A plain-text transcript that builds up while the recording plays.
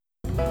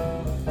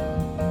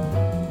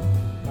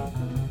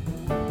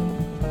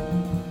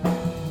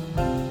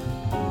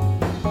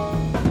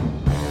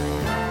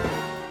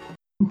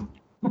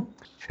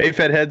Hey,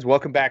 Fed Heads,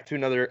 welcome back to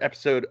another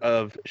episode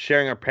of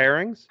Sharing Our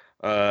Pairings.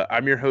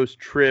 I'm your host,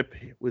 Trip,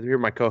 with here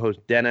my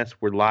co-host, Dennis.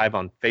 We're live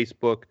on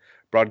Facebook,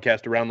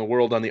 broadcast around the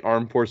world on the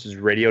Armed Forces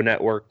Radio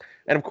Network,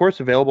 and of course,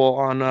 available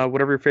on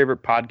whatever your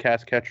favorite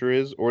podcast catcher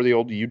is or the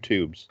old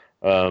YouTubes.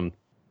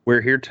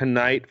 We're here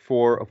tonight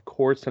for, of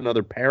course,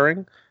 another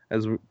pairing,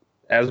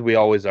 as we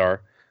always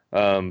are.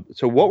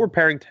 So what we're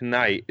pairing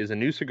tonight is a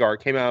new cigar.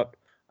 It came out,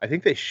 I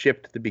think they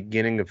shipped at the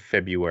beginning of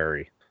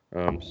February.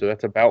 So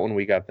that's about when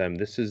we got them.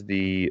 This is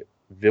the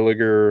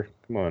Villiger.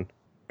 Come on.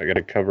 I got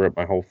to cover up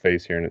my whole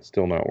face here, and it's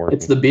still not working.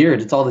 It's the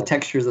beard. It's all the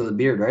textures of the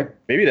beard, right?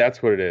 Maybe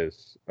that's what it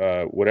is.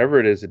 Whatever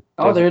it is,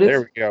 there it is.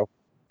 There we go.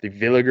 The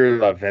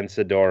Villiger La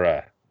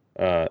Vencedora,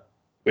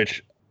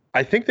 which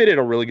I think they did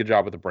a really good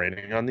job with the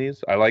branding on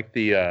these. I like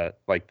the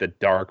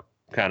dark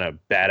kind of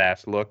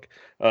badass look.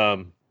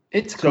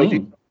 It's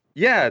clean.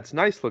 Yeah, it's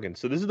nice looking.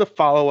 So this is the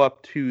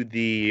follow-up to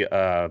the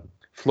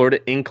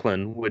Florida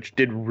Inkling, which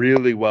did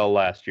really well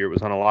last year. It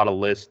was on a lot of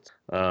lists.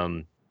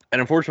 And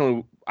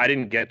unfortunately, I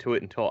didn't get to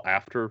it until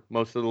after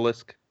most of the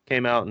lists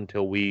came out,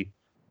 until we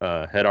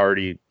had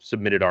already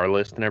submitted our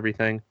list and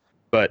everything.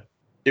 But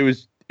it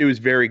was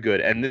very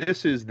good. And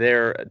this is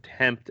their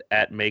attempt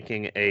at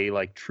making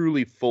a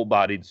truly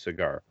full-bodied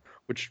cigar,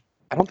 which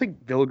I don't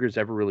think Villiger's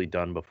ever really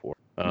done before.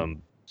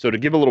 So to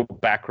give a little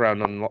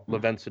background on La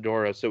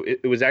Vencedora, so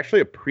it was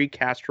actually a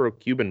pre-Castro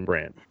Cuban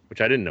brand,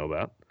 which I didn't know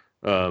about.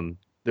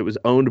 That was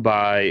owned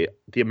by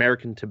the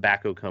American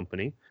Tobacco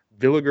Company.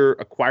 Villiger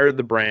acquired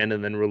the brand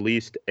and then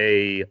released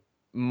a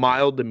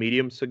mild to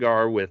medium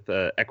cigar with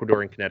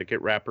Ecuadorian Connecticut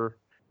wrapper,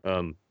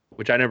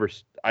 which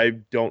I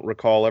don't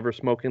recall ever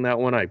smoking that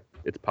one.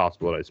 It's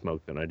possible that I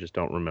smoked it. I just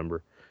don't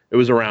remember. It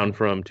was around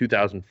from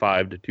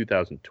 2005 to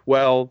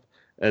 2012.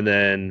 And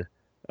then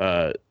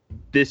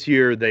this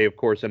year, they, of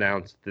course,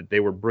 announced that they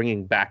were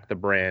bringing back the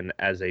brand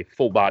as a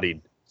full-bodied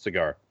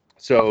cigar.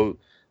 So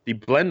the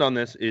blend on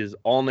this is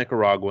all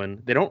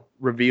Nicaraguan. They don't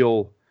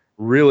reveal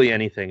really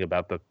anything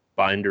about the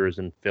binders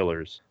and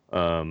fillers,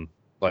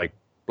 like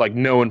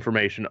no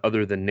information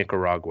other than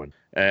Nicaraguan.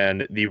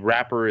 And the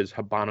wrapper is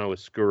Habano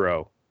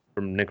Oscuro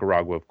from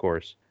Nicaragua, of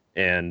course.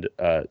 And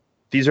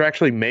these are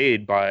actually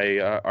made by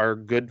our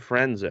good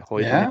friends at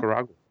Hoyt,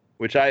 Nicaragua,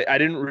 which I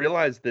didn't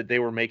realize that they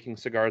were making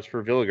cigars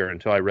for Villiger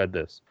until I read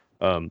this.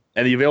 And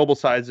the available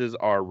sizes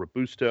are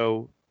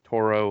Robusto,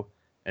 Toro,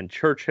 and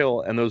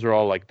Churchill, and those are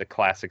all like the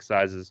classic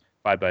sizes: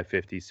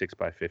 5x50,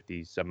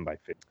 6x50,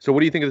 7x50. So, what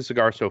do you think of the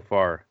cigar so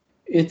far?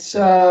 It's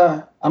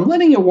I'm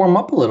letting it warm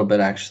up a little bit.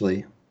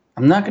 Actually,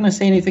 I'm not going to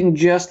say anything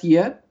just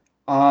yet.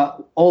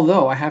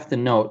 Although I have to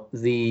note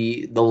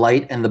the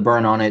light and the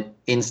burn on it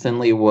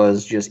instantly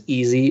was just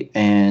easy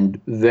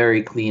and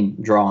very clean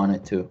draw on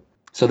it too.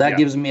 So that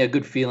gives me a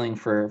good feeling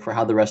for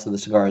how the rest of the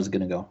cigar is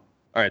going to go.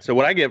 All right. So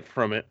what I get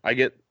from it, I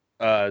get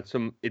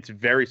it's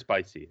very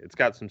spicy. It's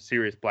got some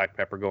serious black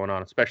pepper going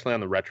on, especially on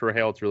the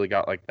retrohale. It's really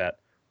got like that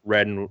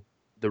red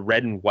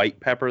and white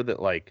pepper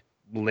that like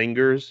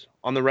lingers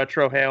on the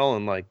retrohale.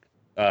 And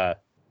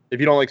if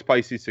you don't like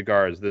spicy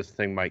cigars, this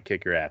thing might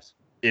kick your ass.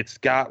 It's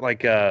got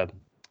like a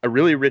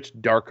really rich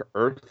dark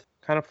earth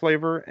kind of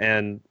flavor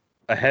and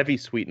a heavy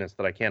sweetness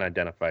that I can't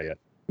identify yet.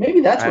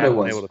 Maybe that's what it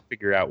was. I haven't been able to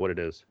figure out what it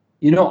is.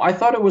 You know, I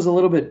thought it was a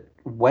little bit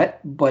wet,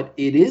 but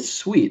it is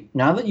sweet.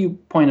 Now that you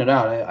pointed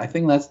out, I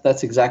think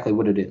that's exactly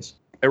what it is.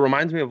 It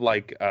reminds me of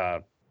like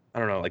I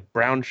don't know, like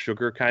brown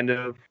sugar kind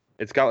of.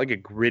 It's got like a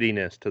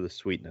grittiness to the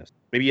sweetness.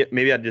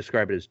 Maybe I'd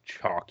describe it as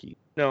chalky.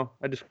 No,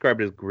 I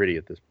describe it as gritty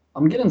at this point.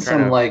 I'm getting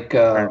some like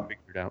a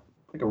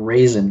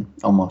raisin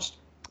almost.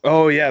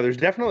 Oh yeah, there's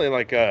definitely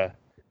like a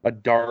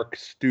dark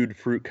stewed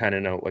fruit kind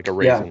of note, like a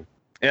raisin.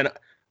 Yeah. And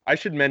I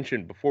should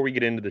mention before we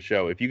get into the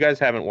show, if you guys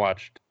haven't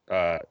watched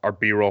our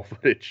B-roll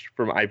footage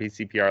from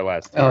IPCPR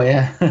last year. Oh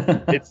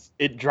yeah.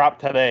 it dropped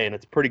today and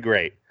it's pretty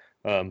great.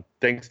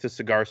 Thanks to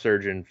Cigar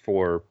Surgeon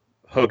for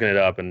hooking it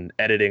up and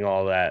editing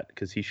all that,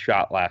 because he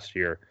shot last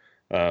year.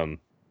 And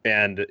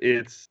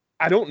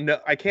I don't know,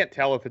 I can't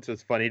tell if it's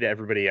as funny to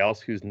everybody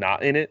else who's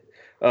not in it.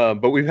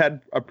 But we've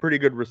had a pretty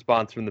good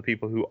response from the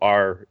people who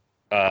are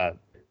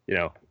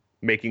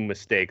making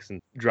mistakes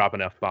and dropping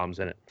F-bombs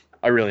in it.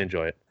 I really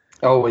enjoy it.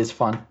 Always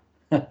fun.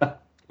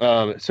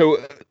 So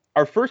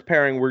our first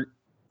pairing,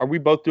 are we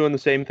both doing the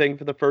same thing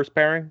for the first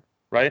pairing,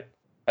 right?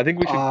 I think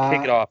we should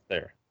kick it off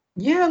there.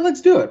 Yeah, let's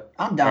do it.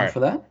 I'm down for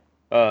that.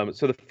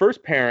 So the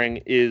first pairing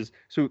is,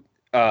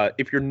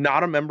 if you're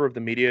not a member of the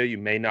media, you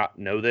may not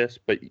know this,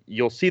 but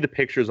you'll see the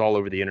pictures all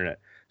over the internet.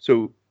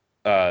 So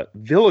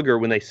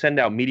Villiger, when they send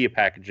out media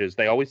packages,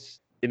 they always,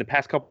 in the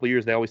past couple of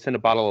years, they always send a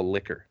bottle of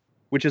liquor,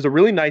 which is a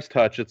really nice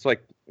touch. It's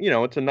like,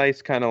 it's a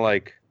nice kind of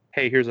like,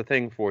 hey, here's a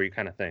thing for you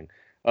kind of thing.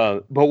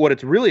 But what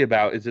it's really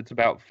about is it's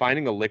about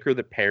finding a liquor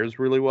that pairs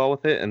really well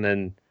with it and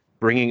then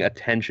bringing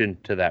attention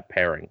to that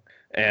pairing.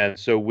 And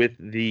so with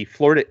the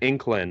Florida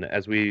Inkling,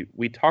 as we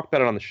talked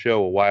about it on the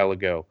show a while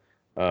ago,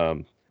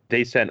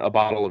 they sent a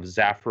bottle of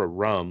Zafra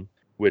rum,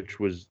 which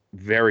was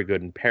very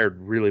good and paired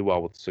really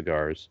well with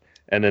cigars.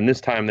 And then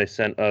this time they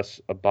sent us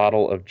a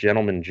bottle of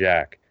Gentleman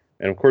Jack,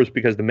 And of course,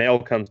 because the mail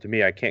comes to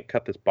me, I can't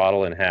cut this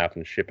bottle in half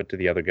and ship it to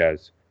the other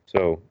guys.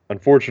 So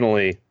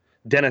unfortunately,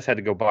 Dennis had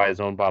to go buy his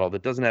own bottle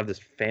that doesn't have this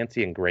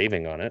fancy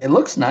engraving on it. It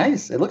looks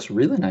nice. It looks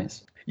really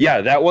nice.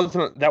 Yeah, that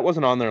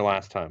wasn't on there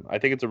last time. I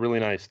think it's a really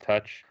nice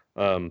touch.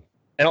 And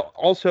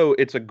also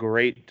it's a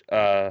great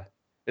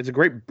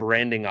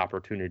branding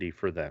opportunity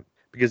for them,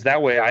 because that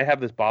way I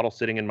have this bottle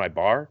sitting in my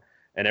bar,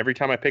 and every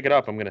time I pick it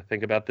up, I'm going to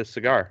think about this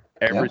cigar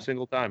every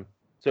single time.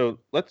 So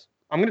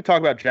I'm going to talk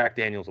about Jack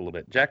Daniels a little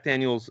bit. Jack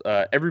Daniels,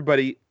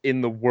 everybody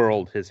in the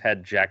world has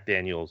had Jack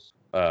Daniels.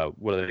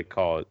 What do they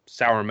call it?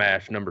 Sour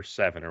Mash number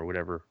 7 or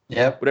whatever.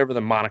 Yep. Whatever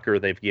the moniker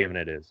they've given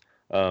it is.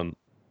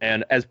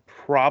 And as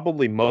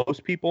probably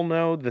most people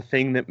know, the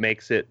thing that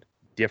makes it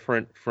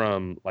different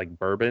from like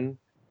bourbon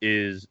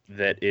is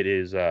that it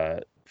is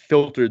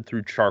filtered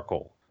through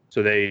charcoal.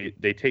 So they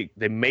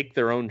make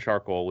their own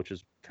charcoal, which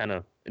is kind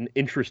of an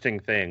interesting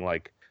thing.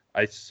 Like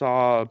I'm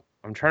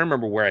trying to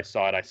remember where I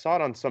saw it. I saw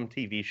it on some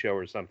TV show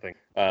or something,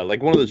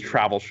 like one of those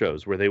travel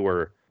shows where they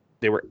were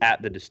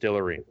at the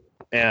distillery.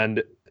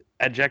 And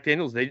at Jack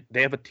Daniels, they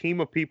have a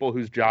team of people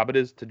whose job it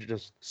is to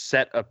just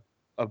set a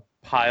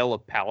pile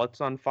of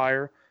pallets on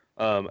fire.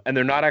 And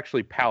they're not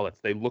actually pallets.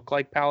 They look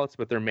like pallets,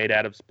 but they're made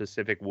out of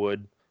specific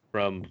wood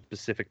from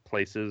specific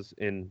places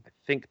in, I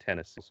think,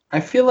 Tennessee.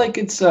 I feel like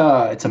it's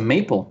a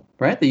maple,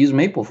 right? They use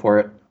maple for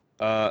it.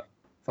 If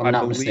I'm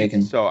not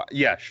mistaken. So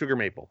yeah, sugar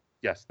maple.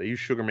 Yes, they use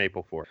sugar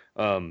maple for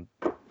it.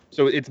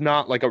 So it's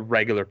not like a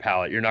regular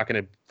pallet. You're not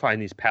going to find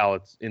these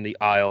pallets in the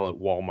aisle at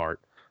Walmart.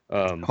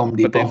 Home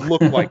Depot. But they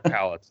look like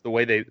pallets. The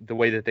way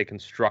that they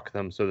construct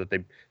them so that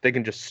they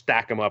can just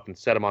stack them up and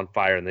set them on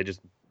fire, and they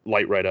just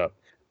light right up.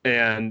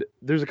 And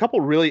there's a couple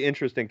really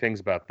interesting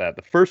things about that.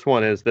 The first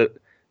one is that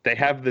they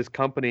have this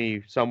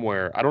company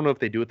somewhere. I don't know if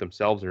they do it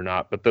themselves or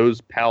not, but those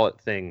pallet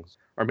things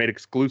are made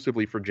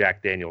exclusively for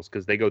Jack Daniels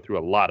because they go through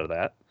a lot of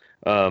that.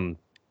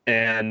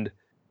 And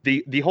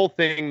the whole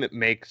thing that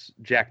makes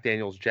Jack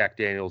Daniels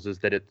is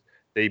that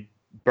they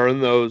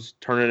burn those,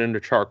 turn it into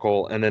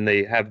charcoal, and then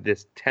they have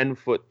this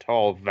 10-foot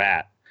tall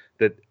vat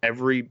that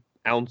every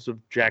ounce of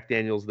Jack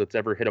Daniels that's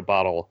ever hit a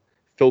bottle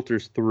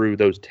filters through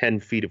those 10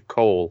 feet of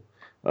coal,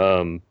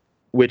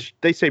 which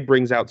they say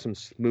brings out some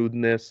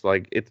smoothness.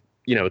 Like it's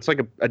like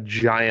a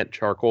giant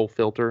charcoal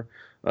filter.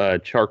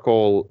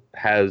 Charcoal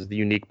has the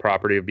unique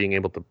property of being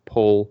able to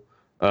pull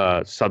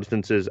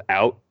substances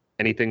out.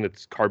 Anything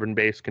that's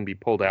carbon-based can be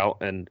pulled out,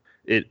 and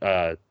it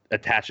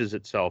attaches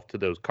itself to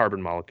those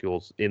carbon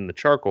molecules in the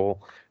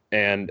charcoal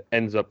and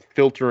ends up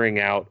filtering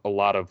out a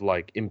lot of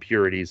like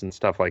impurities and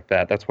stuff like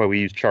that. That's why we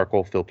use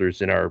charcoal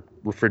filters in our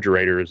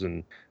refrigerators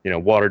and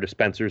water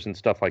dispensers and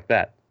stuff like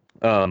that.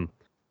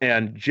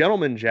 And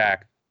Gentleman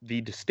Jack,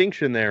 the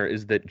distinction there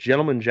is that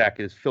Gentleman Jack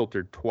is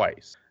filtered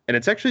twice. And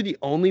it's actually the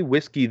only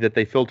whiskey that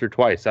they filter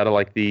twice out of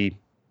like I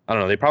don't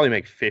know, they probably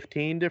make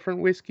 15 different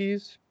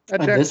whiskeys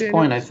at Jack this Daniels.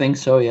 point, I think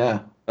so,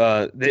 yeah.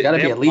 It's got to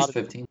be at least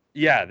 15.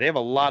 Yeah, they have a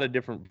lot of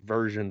different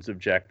versions of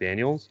Jack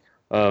Daniels.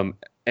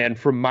 And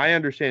from my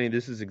understanding,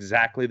 this is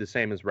exactly the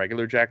same as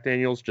regular Jack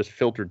Daniels, just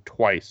filtered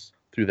twice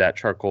through that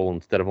charcoal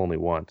instead of only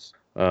once.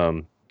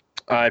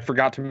 I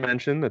forgot to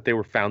mention that they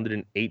were founded in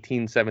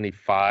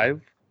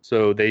 1875.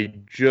 So they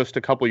just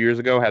a couple years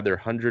ago had their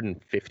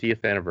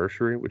 150th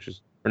anniversary,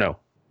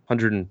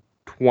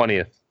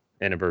 120th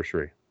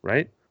anniversary,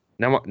 right?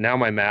 Now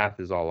my math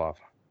is all off.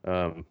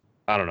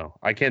 I don't know.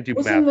 I can't do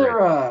math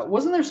right.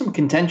 Wasn't there some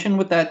contention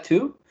with that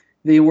too?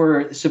 They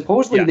were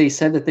supposedly They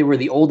said that they were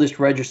the oldest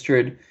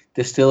registered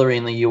distillery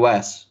in the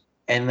U.S.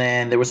 And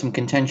then there was some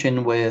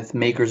contention with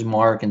Maker's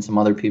Mark and some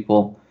other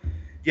people.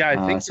 Yeah,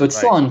 I think so. It's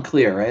still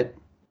unclear, right?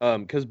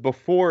 Because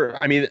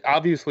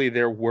obviously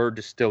there were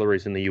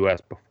distilleries in the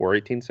U.S. before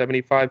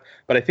 1875,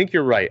 but I think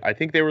you're right. I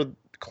think they were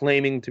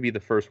claiming to be the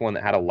first one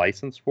that had a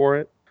license for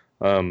it.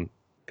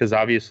 Because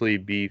obviously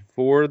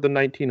before the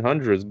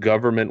 1900s,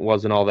 government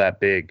wasn't all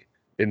that big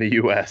in the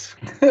U.S.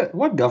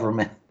 What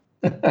government?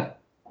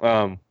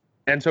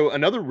 And so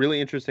another really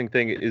interesting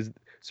thing is,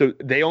 so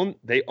they own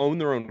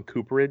their own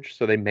cooperage,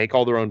 so they make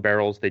all their own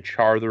barrels, they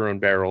char their own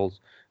barrels,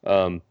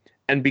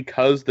 and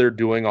because they're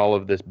doing all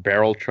of this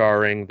barrel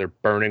charring, they're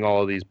burning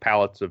all of these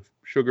pallets of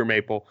sugar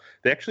maple,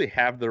 they actually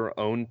have their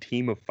own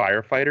team of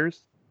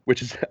firefighters,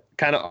 which is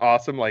kind of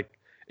awesome. Like,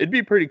 it'd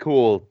be pretty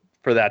cool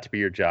for that to be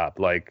your job.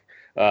 Like,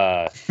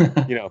 a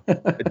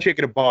chick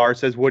at a bar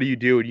says, "What do you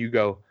do?" And you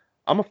go,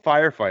 "I'm a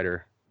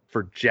firefighter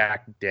for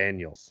Jack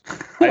Daniels.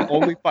 I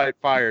only fight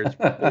fires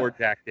for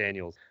Jack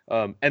Daniels."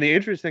 And the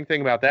interesting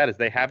thing about that is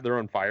they have their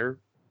own fire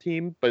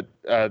team, but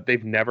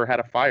they've never had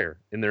a fire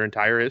in their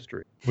entire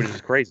history, which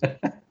is crazy.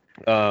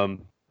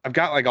 I've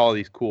got like all of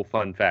these cool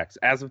fun facts.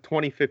 As of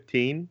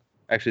 2015,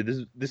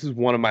 actually, this is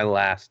one of my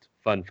last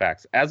fun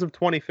facts. As of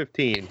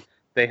 2015,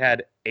 they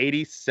had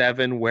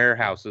 87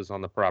 warehouses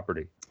on the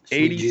property.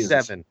 Sweet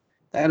 87. Jesus.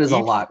 That is a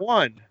lot. Each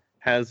one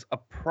has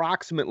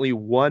approximately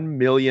 1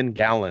 million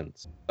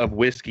gallons of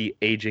whiskey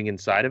aging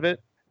inside of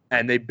it,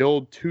 and they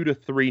build 2 to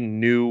 3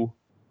 new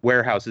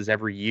warehouses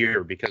every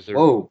year because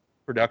their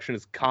production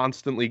is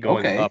constantly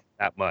going up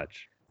that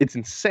much. It's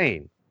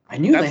insane. I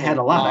knew they That's had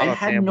a a lot. I lot of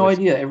had damn no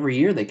whiskey. idea every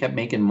year they kept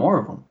making more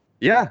of them.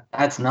 Yeah,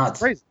 That's it's nuts.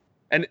 crazy.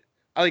 And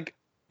like,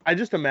 I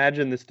just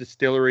imagine this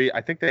distillery. I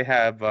think they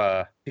have,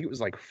 I think it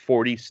was like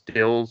 40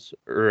 stills,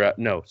 or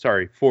no,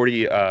 sorry,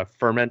 40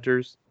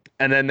 fermenters,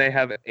 and then they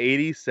have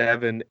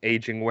 87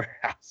 aging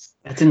warehouse.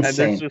 That's And there's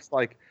insane. just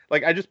like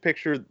I just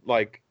picture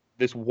like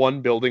this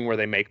one building where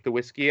they make the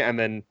whiskey, and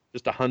then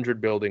just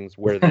 100 buildings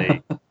where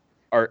they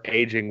are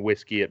aging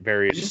whiskey at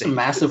various It's just a stages.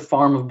 massive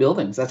farm of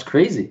buildings. That's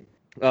crazy.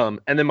 And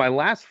then my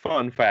last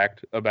fun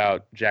fact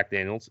about Jack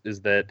Daniels is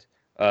that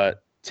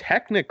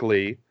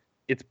technically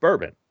it's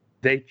bourbon.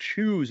 They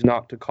choose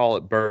not to call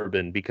it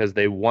bourbon because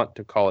they want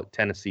to call it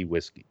Tennessee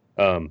whiskey.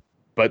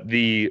 But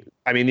the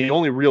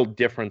only real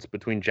difference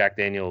between Jack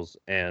Daniels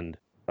and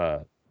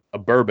a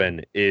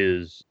bourbon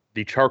is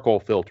the charcoal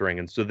filtering,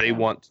 and so they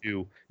want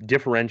to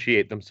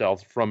differentiate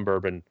themselves from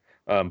bourbon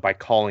by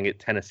calling it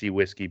Tennessee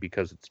whiskey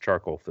because it's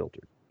charcoal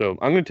filtered. So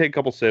I'm going to take a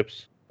couple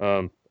sips.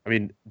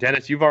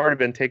 Dennis, you've already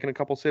been taking a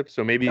couple sips,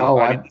 so maybe. Oh,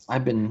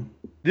 I've been.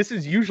 This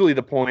is usually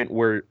the point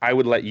where I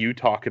would let you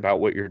talk about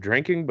what you're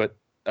drinking, but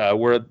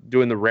we're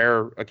doing the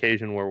rare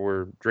occasion where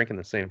we're drinking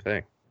the same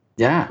thing.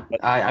 Yeah,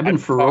 I've been I'm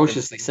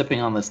ferociously sipping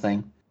on this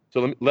thing.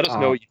 So let us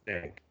know what you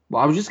think.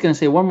 Well, I was just going to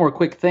say one more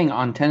quick thing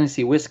on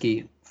Tennessee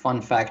whiskey.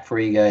 Fun fact for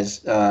you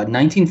guys.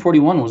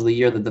 1941 was the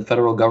year that the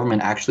federal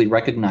government actually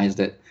recognized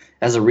it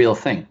as a real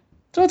thing.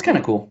 So it's kind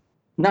of cool.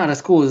 Not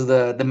as cool as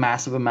the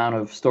massive amount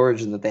of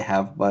storage that they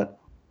have, but...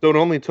 So it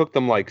only took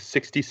them like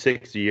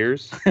 66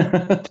 years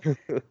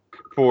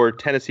for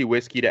Tennessee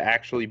whiskey to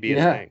actually be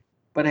a thing.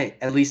 But hey,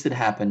 at least it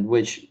happened,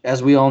 which,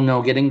 as we all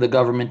know, getting the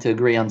government to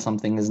agree on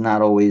something is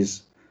not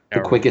always the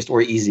quickest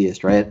or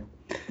easiest, right?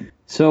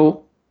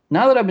 So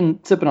now that I've been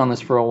sipping on this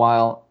for a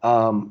while,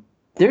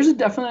 there's a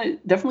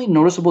definitely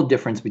noticeable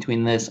difference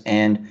between this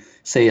and,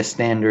 say, a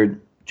standard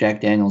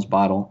Jack Daniel's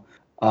bottle.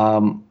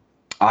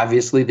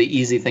 Obviously, the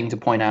easy thing to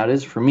point out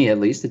is, for me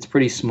at least, it's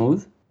pretty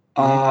smooth.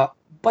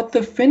 But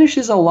the finish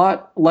is a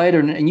lot lighter,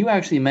 and you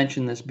actually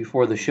mentioned this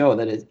before the show,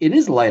 that it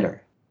is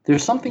lighter.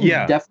 There's something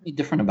definitely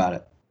different about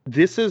it.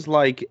 This is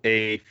like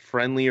a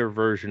friendlier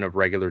version of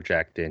regular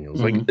Jack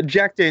Daniels. Like,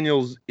 Jack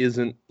Daniels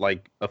isn't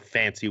like a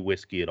fancy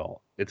whiskey at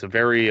all. It's a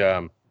very,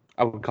 I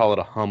would call it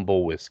a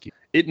humble whiskey.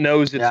 It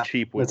knows it's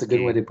cheap whiskey. That's a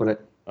good way to put it.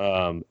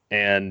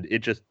 And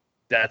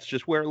that's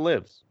just where it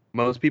lives.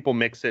 Most people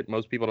mix it.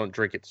 Most people don't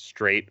drink it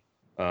straight.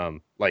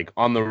 Like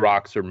on the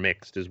rocks or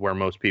mixed is where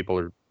most people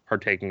are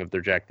partaking of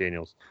their Jack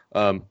Daniels.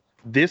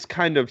 This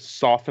kind of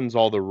softens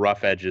all the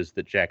rough edges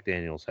that Jack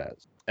Daniels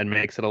has and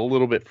makes it a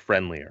little bit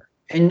friendlier.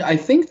 And I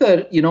think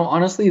that,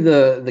 honestly,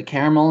 the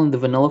caramel and the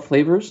vanilla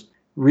flavors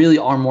really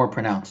are more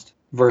pronounced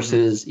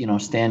versus,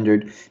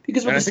 standard.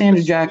 Because with the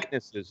standard Jack...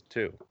 Sweetnesses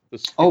too.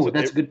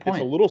 That's a good point.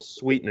 It's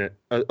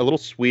a little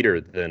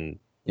sweeter than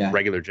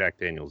regular Jack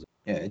Daniels.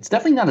 Yeah, it's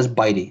definitely not as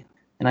bitey.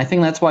 And I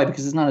think that's why,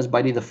 because it's not as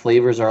bitey, the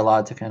flavors are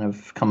allowed to kind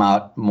of come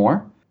out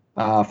more.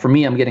 For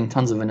me, I'm getting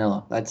tons of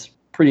vanilla. That's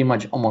pretty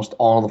much almost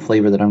all the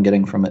flavor that I'm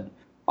getting from it.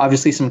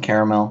 Obviously some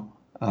caramel,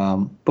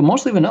 but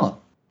mostly vanilla.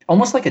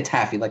 Almost like a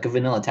taffy, like a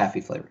vanilla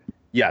taffy flavor.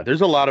 Yeah,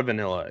 there's a lot of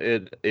vanilla.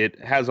 It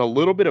has a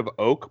little bit of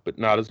oak, but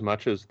not as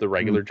much as the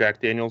regular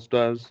Jack Daniels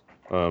does.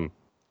 And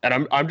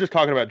I'm just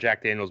talking about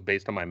Jack Daniels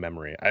based on my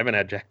memory. I haven't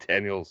had Jack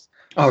Daniels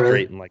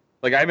straight in like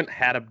I haven't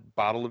had a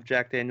bottle of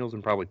Jack Daniels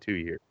in probably 2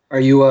 years. Are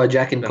you a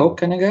Jack and Coke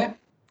kind of guy?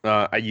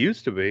 I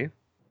used to be.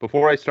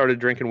 Before I started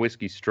drinking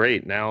whiskey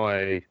straight, now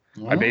I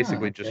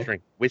basically just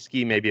drink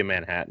whiskey, maybe a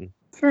Manhattan.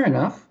 Fair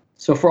enough.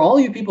 So for all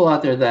you people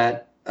out there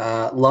that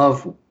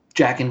love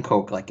Jack and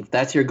Coke, like if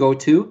that's your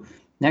go-to,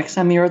 next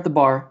time you're at the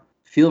bar,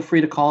 feel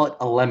free to call it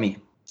a Lemmy.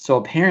 So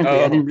apparently,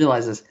 I didn't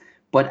realize this,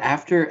 but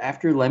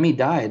after Lemmy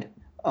died,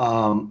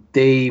 all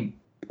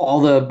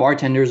the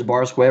bartenders,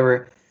 bars,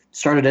 whoever,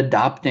 started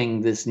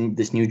adopting this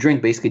new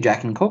drink, basically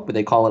Jack and Coke, but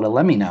they call it a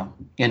Lemmy now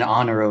in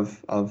honor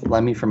of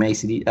Lemmy from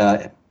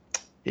AC/DC.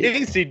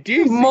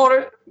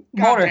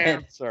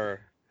 Motorhead. Sir.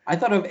 I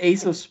thought of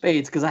Ace of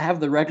Spades because I have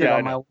the record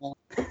on my wall.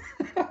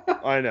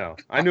 I know.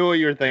 I knew what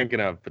you were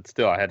thinking of, but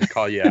still, I had to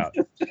call you out.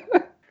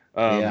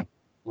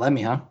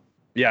 Lemmy, huh?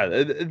 Yeah,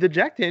 the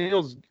Jack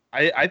Daniels,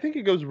 I think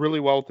it goes really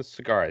well with the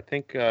cigar. I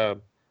think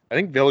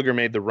Villiger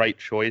made the right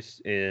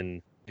choice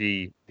in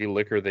the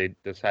liquor they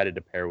decided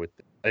to pair with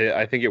it.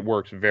 I think it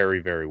works very,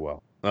 very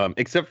well.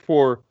 Except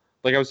for,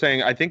 like I was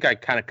saying, I think I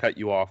kind of cut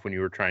you off when you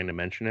were trying to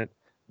mention it.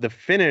 The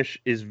finish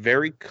is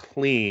very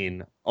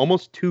clean,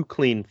 almost too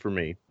clean for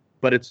me,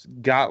 but it's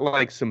got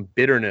like some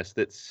bitterness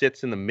that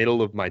sits in the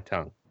middle of my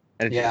tongue,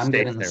 and it just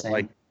stays there.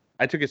 Like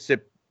I took a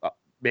sip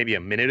maybe a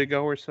minute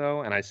ago or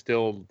so, and I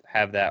still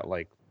have that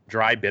like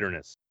dry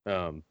bitterness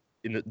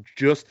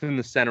just in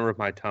the center of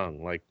my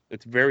tongue. Like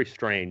it's very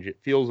strange. It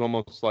feels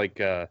almost like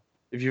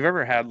if you've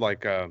ever had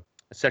like a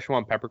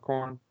Szechuan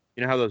peppercorn,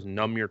 you know how those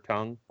numb your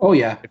tongue? Oh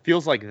yeah. It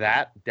feels like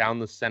that down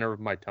the center of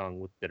my tongue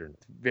with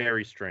bitterness.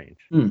 Very strange.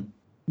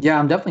 Yeah,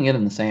 I'm definitely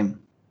getting the same.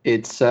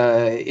 It's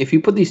if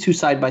you put these two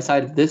side by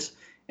side, this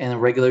and a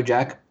regular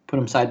Jack, put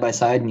them side by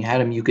side, and you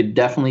had them, you could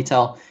definitely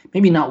tell.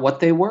 Maybe not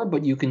what they were,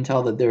 but you can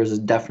tell that there's a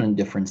definite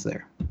difference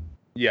there.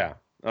 Yeah.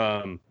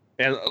 And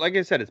like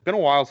I said, it's been a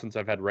while since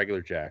I've had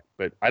regular Jack,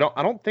 but I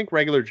don't think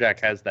regular Jack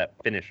has that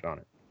finish on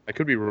it. I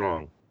could be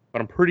wrong,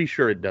 but I'm pretty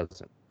sure it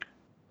doesn't.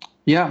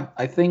 Yeah,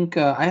 I think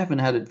I haven't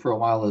had it for a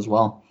while as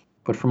well,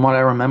 but from what I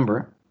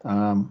remember,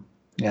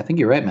 yeah, I think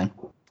you're right, man.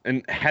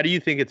 And how do you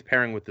think it's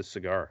pairing with the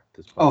cigar at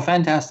this Oh, point?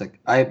 fantastic!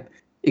 I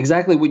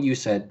exactly what you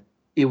said.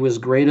 It was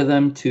great of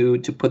them to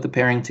put the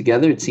pairing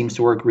together. It seems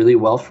to work really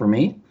well for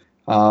me,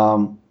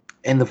 um,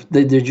 and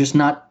they're just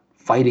not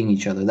fighting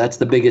each other. That's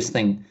the biggest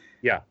thing.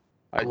 Yeah.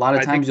 A I lot of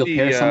I think times you'll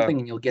pair the something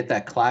and you'll get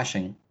that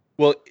clashing.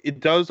 well, it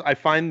does. I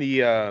find the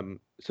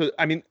so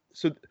I mean,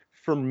 so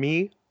for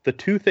me, the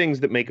two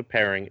things that make a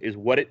pairing is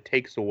what it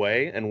takes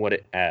away and what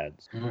it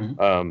adds.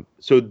 Hmm.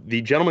 So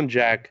the Gentleman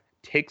Jack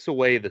takes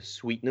away the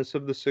sweetness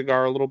of the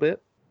cigar a little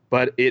bit,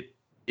 but it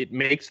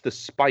makes the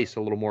spice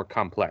a little more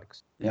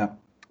complex. Yeah.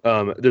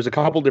 There's a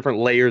couple different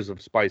layers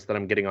of spice that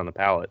I'm getting on the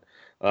palate.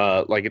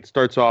 Like it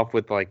starts off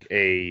with like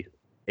a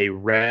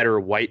red or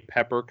white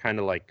pepper, kind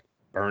of like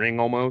burning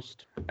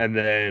almost, and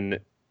then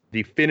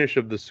the finish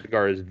of the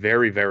cigar is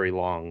very very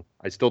long.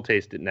 I still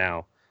taste it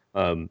now,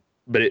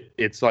 but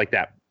it's like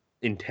that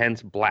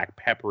intense black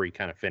peppery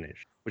kind of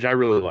finish, which I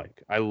really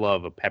like. I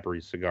love a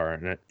peppery cigar,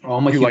 and Oh,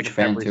 I'm a if you like huge a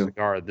fan peppery too.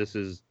 cigar, this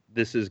is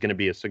going to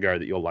be a cigar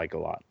that you'll like a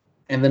lot.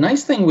 And the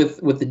nice thing with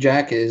the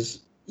Jack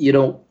is,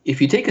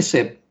 if you take a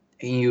sip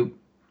and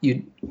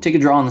you take a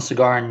draw on the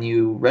cigar and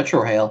you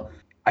retrohale,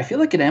 I feel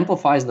like it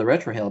amplifies the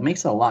retrohale. It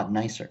makes it a lot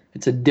nicer.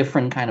 It's a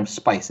different kind of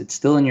spice. It's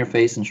still in your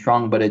face and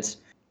strong, but it's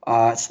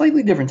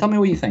slightly different. Tell me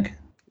what you think.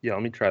 Yeah,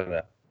 let me try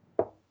that.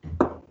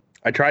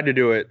 I tried to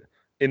do it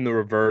in the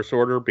reverse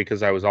order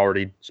because I was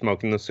already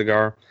smoking the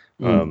cigar,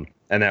 Mm.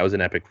 and that was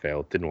an epic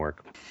fail. It didn't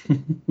work.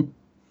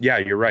 Yeah,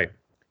 you're right.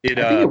 It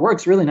I think it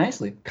works really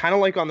nicely. kind of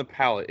like on the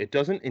palate, it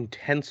doesn't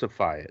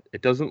intensify it.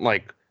 It doesn't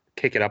like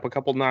kick it up a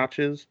couple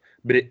notches,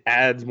 but it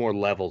adds more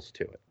levels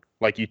to it.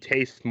 Like you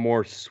taste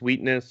more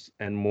sweetness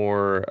and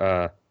more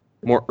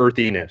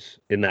earthiness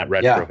in that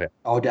retro Yeah. hit.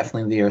 Oh,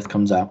 definitely the earth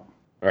comes out.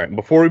 All right,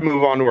 before we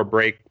move on to our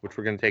break, which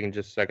we're going to take in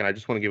just a second, I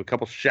just want to give a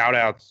couple shout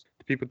outs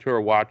to people who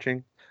are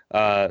watching.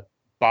 Uh,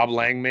 Bob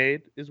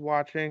Langmaid is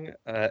watching.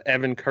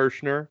 Evan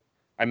Kirshner,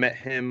 I met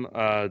him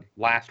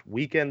last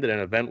weekend at an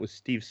event with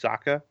Steve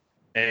Saka.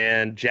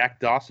 And Jack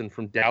Dawson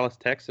from Dallas,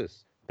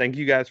 Texas. Thank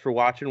you guys for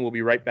watching. We'll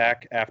be right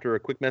back after a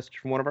quick message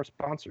from one of our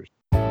sponsors.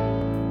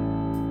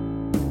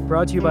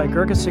 Brought to you by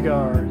Gurkha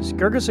Cigars.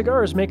 Gurkha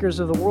Cigars, makers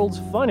of the world's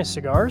finest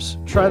cigars.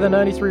 Try the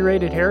 93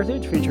 rated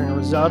Heritage featuring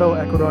Rosado,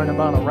 Ecuador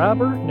Habano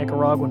wrapper,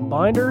 Nicaraguan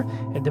binder,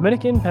 and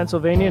Dominican,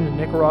 Pennsylvania, and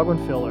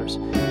Nicaraguan fillers.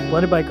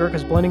 Blended by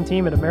Gurkha's blending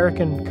team at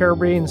American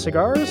Caribbean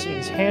Cigars, it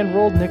is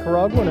hand-rolled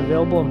Nicaraguan,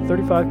 available in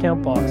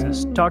 35-count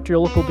boxes. Talk to your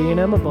local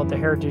B&M about the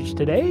Heritage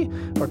today,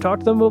 or talk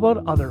to them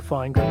about other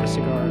fine Gurkha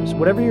cigars.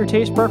 Whatever your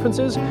taste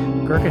preferences,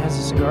 Gurkha has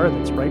a cigar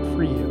that's right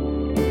for you.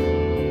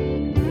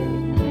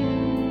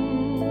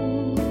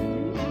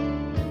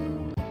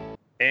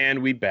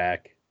 And we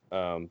back,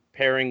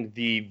 pairing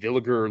the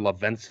Villiger La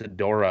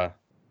Vencedora,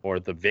 or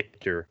the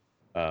Victor,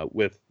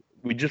 with,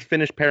 we just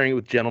finished pairing it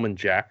with Gentleman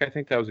Jack. I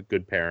think that was a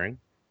good pairing.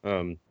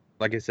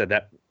 Like I said,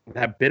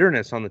 that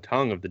bitterness on the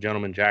tongue of the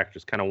Gentleman Jack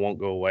just kind of won't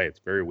go away. It's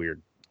very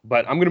weird.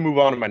 But I'm going to move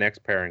on to my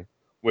next pairing,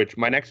 which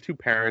my next two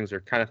pairings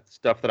are kind of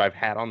stuff that I've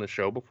had on the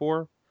show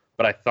before,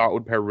 but I thought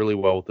would pair really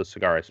well with the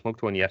cigar. I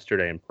smoked one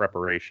yesterday in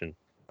preparation,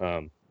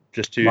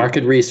 just to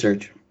Market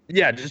research.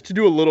 yeah, just to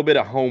do a little bit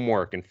of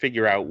homework and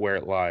figure out where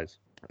it lies.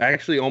 I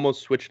actually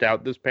almost switched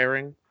out this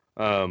pairing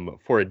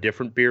for a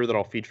different beer that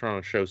I'll feature on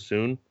a show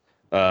soon,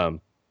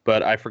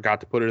 but I forgot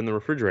to put it in the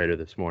refrigerator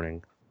this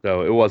morning,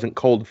 so it wasn't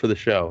cold for the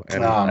show,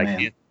 and Oh, I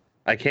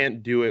man.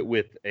 can't do it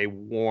with a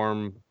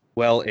warm,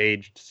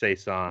 well-aged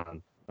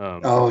saison. Oh,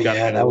 It's gotta yeah,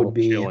 get a that would little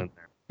be. chill in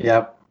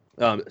Yep.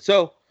 there.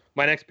 So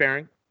my next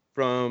pairing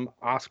from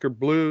Oscar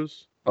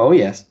Blues Oh,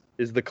 yes.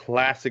 is the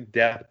classic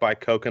Death by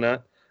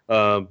Coconut.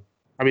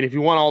 I mean, if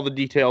you want all the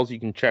details, you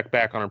can check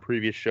back on our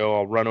previous show.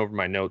 I'll run over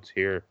my notes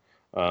here.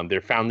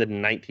 They're founded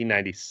in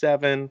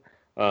 1997.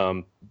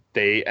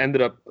 They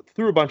ended up,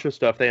 through a bunch of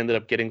stuff, they ended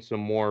up getting some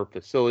more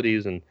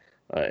facilities and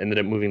ended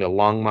up moving to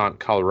Longmont,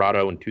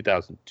 Colorado in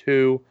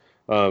 2002.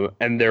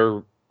 And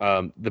they're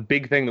the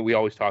big thing that we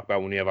always talk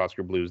about when we have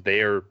Oscar Blues,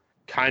 they are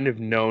kind of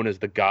known as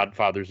the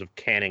godfathers of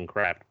canning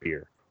craft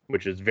beer,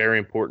 which is very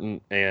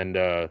important. And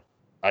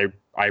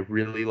I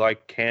really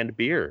like canned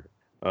beer.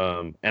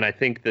 And I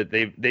think that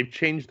they've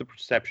changed the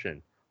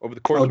perception over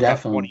the course Oh, of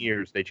about 20 definitely.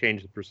 years. They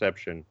changed the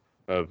perception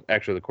of,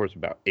 actually the course of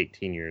about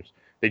 18 years.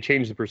 They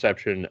changed the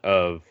perception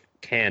of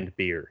canned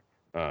beer,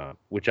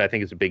 which I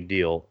think is a big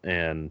deal.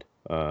 And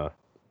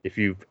if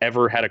you've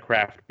ever had a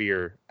craft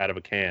beer out of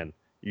a can,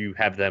 you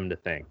have them to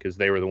thank because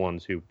they were the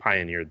ones who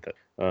pioneered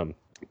that.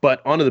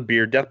 But onto the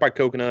beer, Death by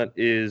Coconut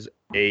is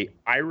a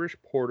Irish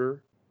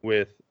porter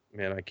with,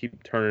 man, I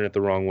keep turning it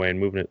the wrong way and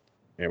moving it.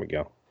 There we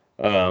go.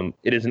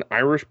 It is an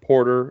Irish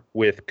porter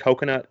with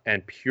coconut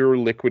and pure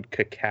liquid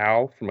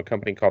cacao from a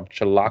company called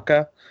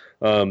Chilaka,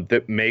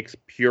 that makes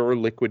pure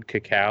liquid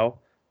cacao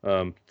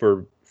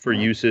for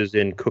uses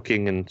in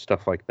cooking and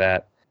stuff like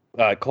that.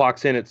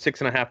 Clocks in at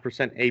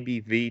 6.5%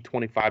 ABV,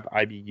 25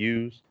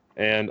 IBUs,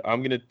 and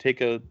I'm gonna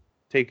take a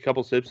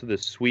couple sips of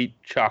this sweet,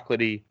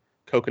 chocolatey,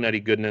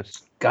 coconutty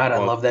goodness. God, I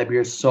Well, love that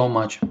beer so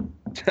much.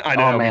 I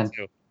Oh know, me man,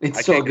 too. it's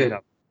I so can't get good.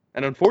 enough.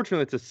 And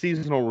unfortunately, it's a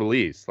seasonal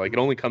release. Like it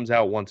only comes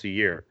out once a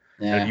year,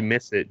 and if Yeah, you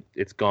miss it,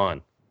 it's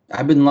gone.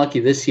 I've been lucky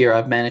this year.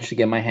 I've managed to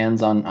get my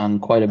hands on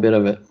quite a bit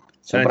of it.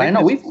 So, And I but I think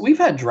know this we've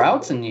had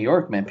droughts in New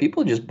York, man.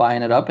 People are just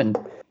buying it up, and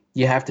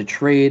you have to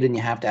trade, and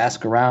you have to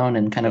ask around,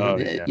 and kind of Oh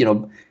yeah.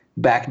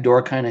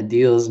 backdoor kind of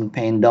deals, and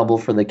paying double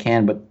for the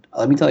can. But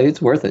let me tell you,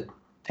 it's worth it.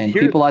 And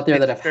Here, people out there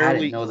that it's have had it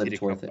fairly know that easy it's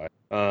to come worth it.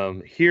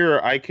 by. Here,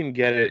 I can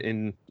get it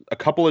in a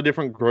couple of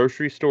different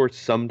grocery stores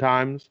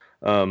sometimes.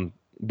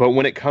 But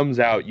when it comes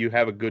out, you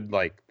have a good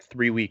like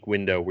 3-week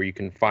window where you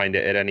can find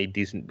it at any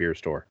decent beer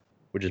store,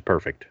 which is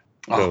perfect.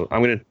 So Oh,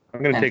 I'm gonna take a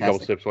couple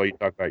fantastic. sips while you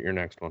talk about your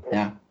next one.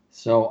 Yeah.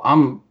 So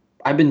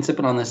I've been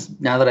sipping on this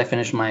now that I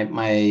finished my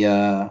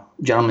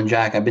Gentleman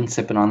Jack. I've been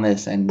sipping on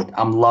this, and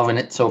I'm loving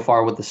it so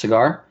far with the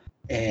cigar.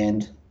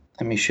 And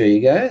let me show you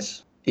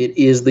guys. It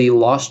is the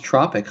Lost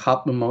Tropic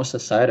Hop Mimosa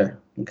Cider.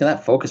 Look at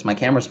that focus. My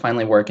camera's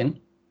finally working,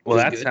 Well,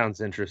 which is that good.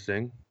 sounds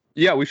interesting.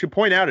 Yeah, we should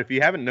point out if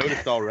you haven't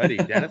noticed already,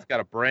 Dennis got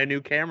a brand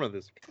new camera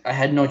this I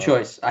had no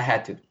choice. I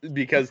had to.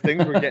 because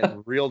things were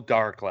getting real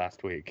dark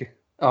last week.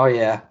 Oh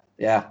yeah,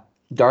 yeah.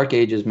 Dark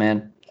ages,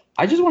 man.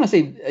 I just want to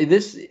say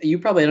this. You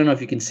probably I don't know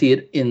if you can see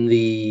it in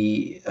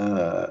the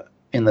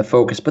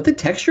focus, but the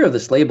texture of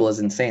this label is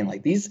insane.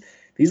 Like these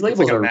It's labels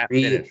like a are matte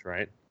really. finish,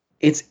 right?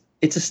 It's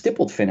a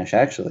stippled finish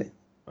actually.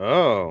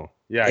 Oh,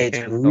 yeah, I It's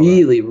can't tell that.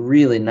 really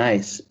really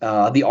nice.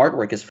 The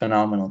artwork is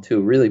phenomenal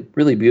too. Really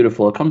really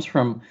beautiful. It comes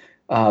from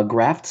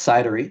Graft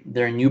Cidery.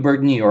 They're in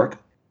Newburgh, New York,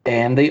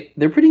 and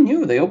they're pretty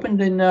new. They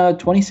opened in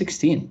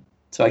 2016.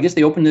 So I guess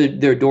they opened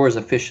their doors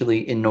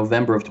officially in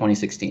November of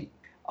 2016.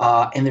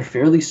 And they're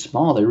fairly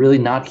small. They're really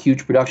not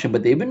huge production,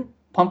 but they've been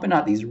pumping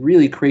out these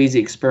really crazy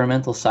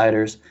experimental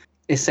ciders.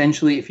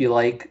 Essentially, if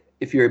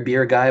you're a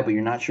beer guy, but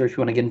you're not sure if you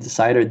want to get into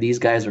cider, these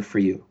guys are for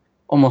you.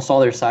 Almost all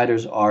their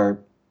ciders are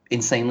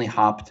insanely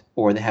hopped,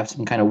 or they have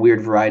some kind of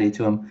weird variety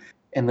to them.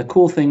 And the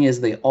cool thing is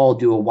they all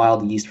do a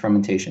wild yeast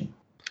fermentation.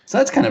 So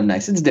that's kind of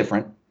nice. It's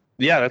different.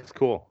 Yeah, that's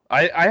cool.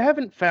 I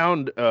haven't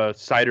found a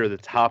cider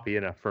that's hoppy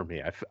enough for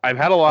me. I've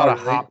had a lot Oh, of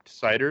really? hopped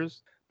ciders,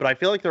 but I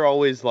feel like they're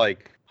always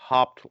like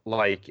hopped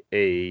like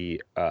a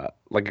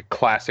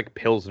classic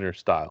Pilsner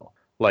style,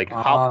 like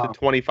hopped to Ah,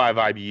 25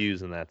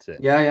 IBUs and that's it.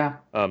 yeah,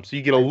 yeah. So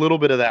you get a little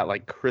bit of that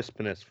like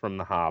crispness from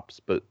the hops,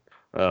 but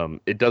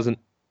it doesn't.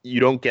 You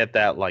don't get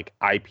that like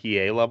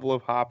IPA level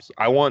of hops.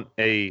 I want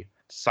a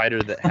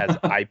cider that has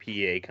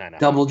IPA kind of.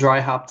 Double dry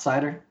hopped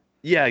cider.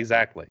 Yeah,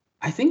 exactly.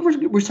 I think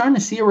we're starting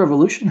to see a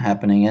revolution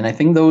happening, and I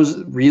think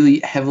those really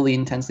heavily,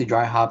 intensely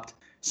dry hopped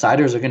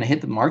ciders are going to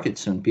hit the market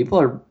soon.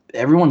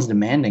 Everyone's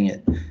demanding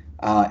it,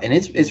 and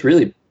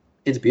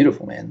it's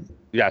beautiful, man.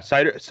 Yeah,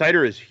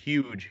 cider is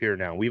huge here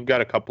now. We've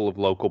got a couple of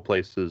local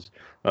places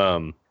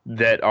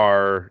that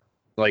are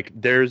like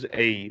there's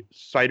a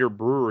cider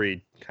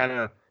brewery kind of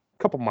a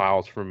couple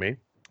miles from me.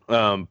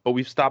 But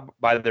we've stopped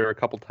by there a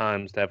couple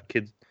times to have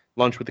kids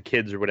lunch with the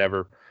kids or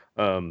whatever.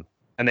 And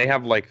they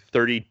have like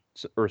 30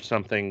 or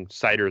something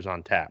ciders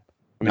on tap.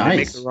 I mean, they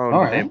make Nice. their own,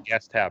 All but they right. have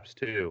guest taps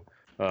too.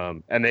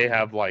 And they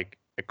have like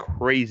a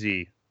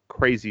crazy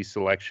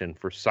selection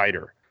for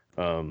cider,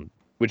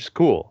 which is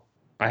cool.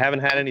 I haven't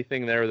had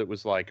anything there that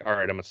was like, all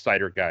right, I'm a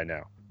cider guy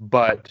now.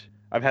 But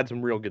I've had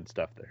some real good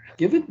stuff there.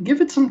 Give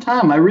it some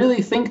time. I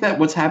really think that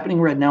what's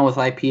happening right now with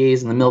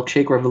IPAs and the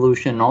milkshake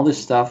revolution and all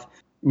this stuff,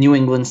 New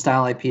England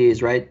style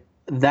IPAs, right?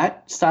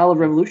 That style of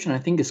revolution, I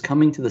think, is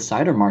coming to the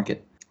cider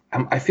market.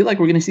 I feel like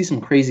we're going to see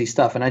some crazy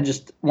stuff. And I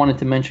just wanted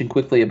to mention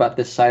quickly about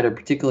this cider,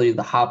 particularly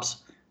the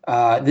hops.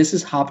 This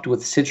is hopped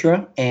with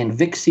Citra and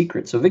Vic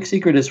Secret. So Vic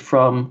Secret is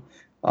from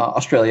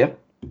Australia,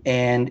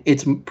 and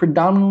it's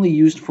predominantly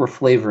used for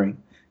flavoring.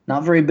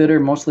 Not very bitter,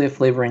 mostly a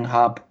flavoring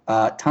hop.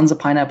 Tons of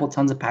pineapple,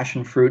 tons of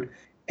passion fruit.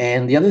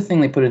 And the other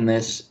thing they put in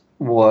this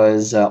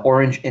was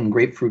orange and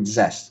grapefruit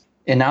zest.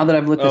 And now that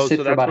I've let this Oh, sit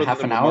so for that's about where half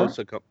the an hour,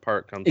 mimosa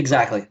part comes from.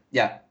 exactly,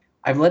 yeah,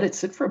 I've let it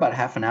sit for about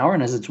half an hour,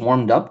 and as it's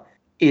warmed up,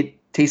 it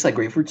tastes like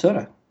grapefruit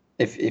soda.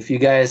 If you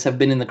guys have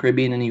been in the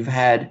Caribbean and you've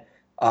had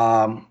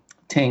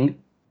Ting,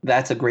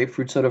 that's a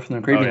grapefruit soda from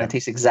the Caribbean yeah. that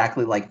tastes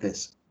exactly like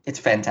this. It's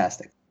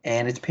fantastic,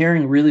 and it's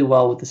pairing really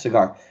well with the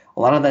cigar.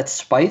 A lot of that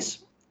spice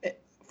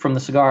from the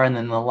cigar, and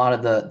then a lot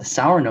of the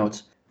sour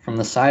notes from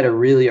the cider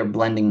really are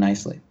blending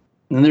nicely,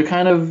 and they're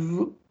kind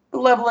of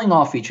leveling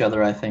off each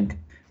other, I think,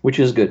 which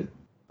is good.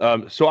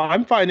 So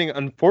I'm finding,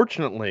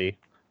 unfortunately,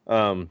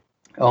 Oh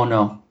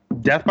no.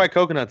 Death by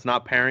Coconut's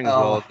not pairing as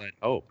well Oh. as I'd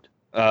hoped.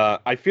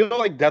 I feel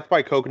like Death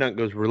by Coconut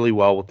goes really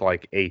well with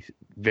like a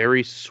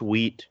very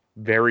sweet,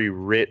 very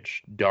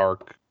rich,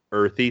 dark,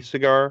 earthy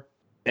cigar,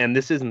 and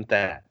this isn't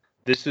that.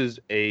 This is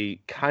a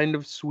kind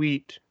of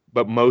sweet,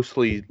 but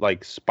mostly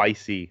like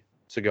spicy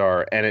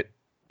cigar, and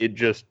it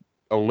just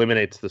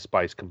eliminates the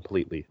spice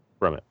completely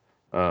from it.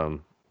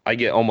 I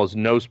get almost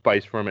no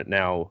spice from it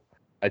now.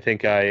 I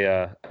think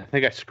I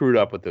screwed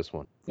up with this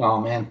one.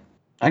 Oh man.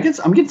 I'm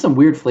getting some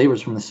weird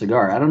flavors from the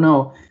cigar. I don't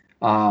know.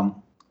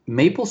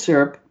 Maple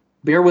syrup.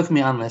 Bear with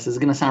me on this. This is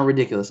gonna sound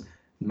ridiculous.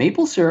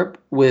 Maple syrup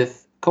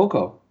with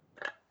cocoa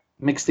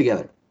mixed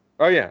together.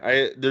 Oh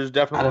yeah, there's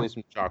definitely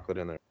some chocolate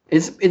in there.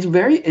 It's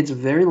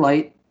very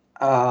light.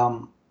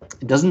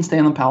 It doesn't stay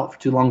on the palate for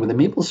too long, but the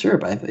maple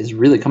syrup is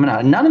really coming out,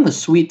 and not in the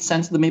sweet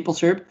sense of the maple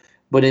syrup,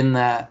 but in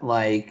that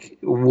like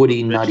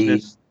woody,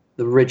 nutty,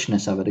 the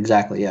richness of it.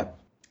 Exactly, yeah.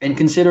 And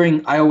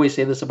considering, I always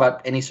say this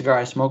about any cigar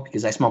I smoke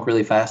because I smoke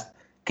really fast.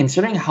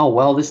 Considering how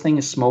well this thing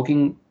is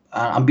smoking,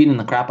 I'm beating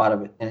the crap out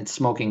of it, and it's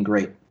smoking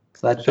great.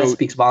 So that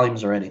speaks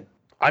volumes already.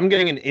 I'm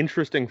getting an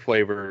interesting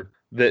flavor.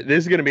 This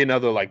is going to be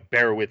another like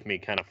bear with me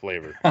kind of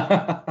flavor.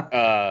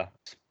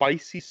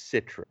 Spicy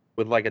citrus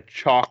with like a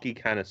chalky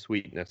kind of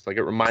sweetness. Like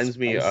it reminds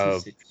me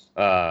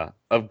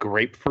of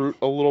grapefruit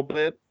a little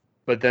bit,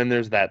 but then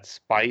there's that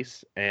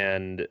spice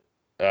and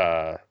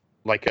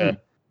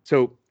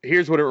So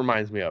here's what it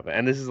reminds me of,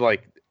 and this is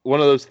like one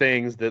of those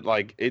things that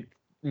like it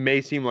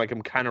may seem like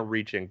I'm kind of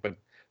reaching, but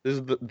this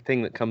is the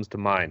thing that comes to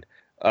mind.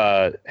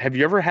 Have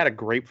you ever had a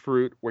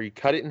grapefruit where you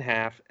cut it in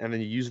half and then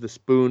you use the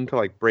spoon to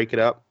like break it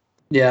up?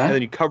 Yeah. And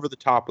then you cover the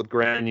top with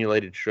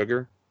granulated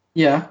sugar?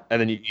 Yeah. And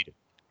then you eat it.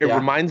 It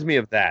reminds me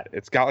of that.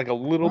 It's got like a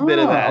little bit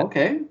of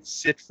that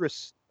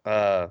citrus,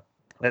 that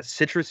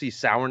citrusy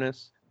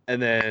sourness,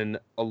 and then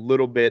a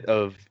little bit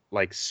of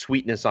like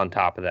sweetness on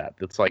top of that.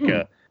 That's like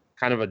a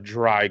kind of a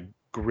dry,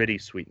 gritty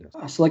sweetness.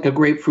 So like a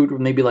grapefruit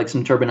with maybe like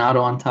some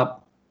turbinado on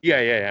top.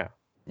 Yeah.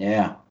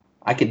 Yeah,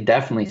 I could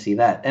definitely see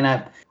that. And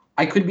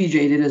I could be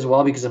jaded as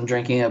well because I'm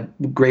drinking a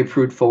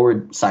grapefruit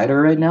forward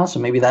cider right now, so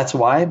maybe that's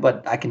why,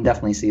 but I can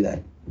definitely see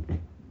that.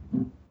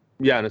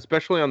 Yeah, and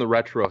especially on the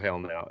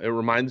retrohale now. It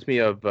reminds me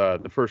of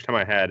the first time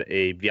I had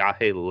a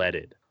Viaje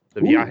Leaded.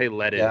 The Viaje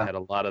Leaded had a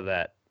lot of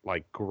that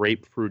like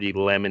grapefruity,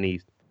 lemony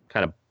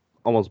kind of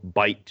almost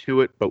bite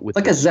to it, but with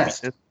like a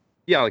zest.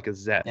 Yeah, like a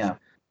zest. Yeah.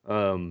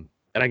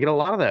 And I get a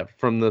lot of that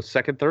from the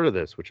second third of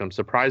this, which I'm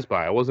surprised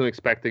by. I wasn't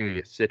expecting to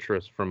get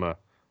citrus from a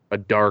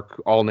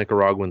dark, all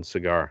Nicaraguan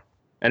cigar.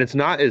 And it's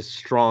not as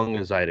strong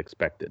as I'd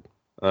expected.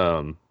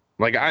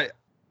 Like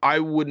I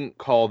wouldn't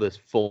call this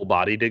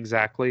full-bodied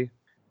exactly.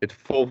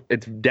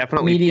 It's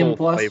definitely medium full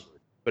plus flavor,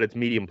 but it's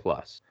medium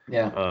plus.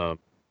 Yeah.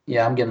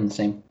 Yeah, I'm getting the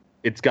same.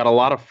 It's got a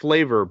lot of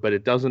flavor, but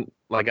it doesn't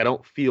I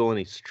don't feel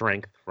any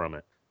strength from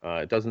it.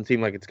 It doesn't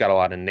seem like it's got a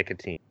lot of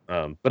nicotine.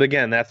 But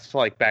again, that's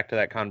like back to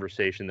that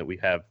conversation that we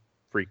have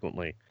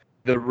frequently.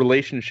 The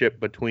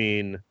relationship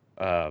between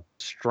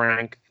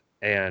strength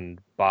and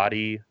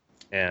body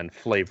and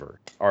flavor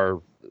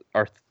are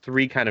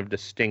three kind of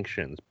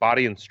distinctions.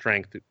 Body and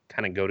strength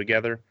kind of go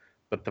together,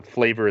 but the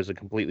flavor is a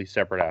completely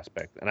separate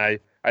aspect. And I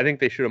think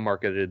they should have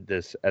marketed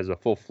this as a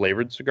full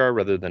flavored cigar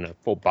rather than a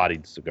full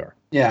bodied cigar.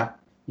 Yeah,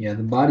 the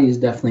body is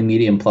definitely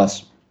medium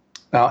plus.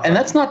 And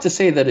that's not to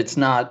say that it's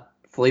not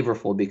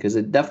flavorful, because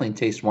it definitely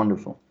tastes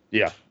wonderful.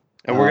 Yeah.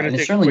 And we're going to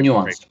take certainly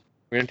nuanced. Break.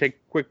 We're going to take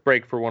a quick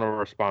break for one of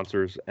our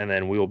sponsors, and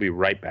then we will be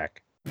right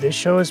back. This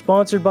show is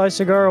sponsored by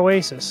Cigar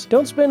Oasis.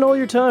 Don't spend all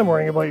your time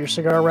worrying about your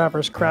cigar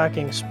wrappers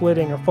cracking,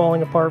 splitting, or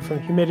falling apart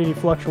from humidity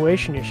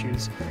fluctuation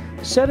issues.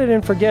 Set it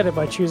and forget it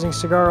by choosing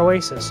Cigar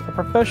Oasis, a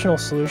professional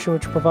solution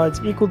which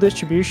provides equal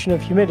distribution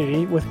of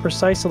humidity with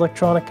precise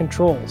electronic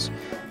controls.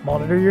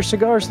 Monitor your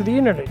cigars through the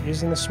internet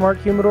using the Smart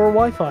Humidor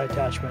Wi-Fi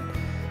attachment.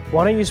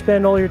 Why don't you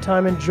spend all your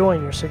time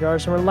enjoying your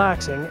cigars and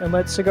relaxing, and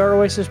let Cigar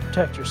Oasis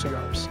protect your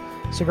cigars?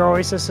 Cigar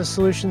Oasis has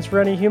solutions for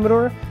any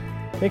humidor.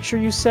 Make sure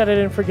you set it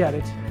and forget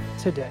it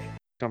today.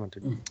 All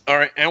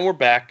right, and we're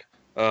back.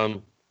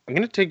 I'm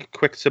going to take a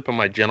quick sip of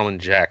my Gentleman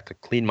Jack to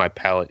clean my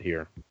palate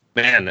here.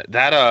 Man,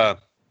 that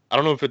I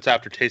don't know if it's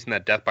after tasting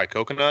that Death by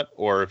Coconut,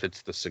 or if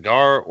it's the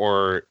cigar,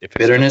 or if it's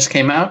bitterness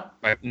came out.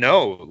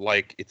 No,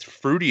 like it's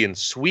fruity and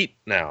sweet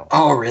now.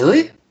 Oh,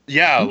 really?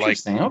 Yeah, like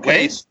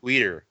way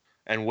sweeter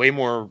and way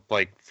more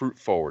like fruit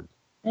forward.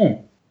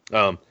 But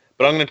I'm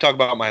going to talk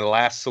about my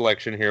last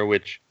selection here,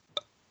 which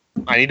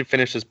I need to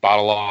finish this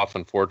bottle off,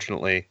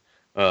 unfortunately.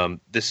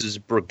 This is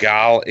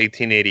Brugal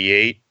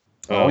 1888.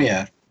 Oh,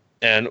 yeah.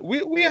 And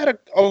we had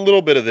a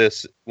little bit of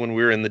this when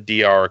we were in the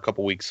DR a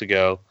couple weeks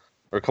ago,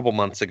 or a couple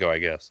months ago, I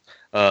guess.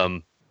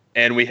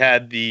 And we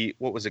had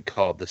what was it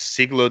called? The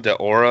Siglo de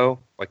Oro,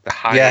 like the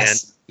high-end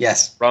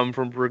rum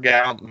from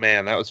Brugal.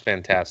 Man, that was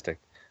fantastic.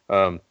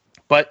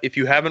 But if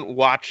you haven't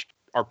watched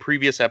our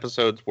previous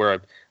episodes, where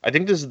I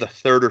think this is the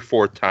third or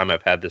fourth time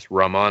I've had this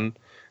rum on,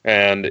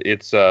 and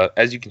it's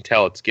as you can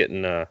tell, it's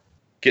getting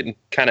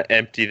kind of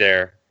empty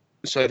there.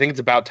 So I think it's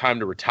about time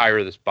to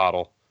retire this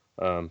bottle,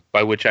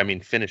 by which I mean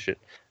finish it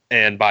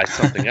and buy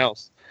something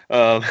else.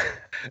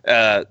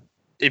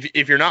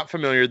 If you're not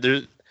familiar,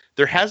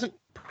 there hasn't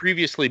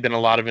previously been a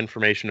lot of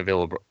information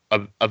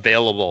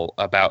available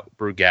about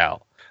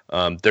Brugal.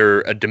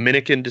 They're a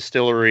Dominican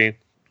distillery,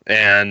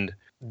 and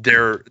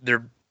they're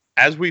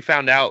as we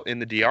found out in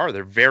the DR,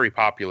 they're very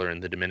popular in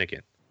the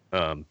Dominican.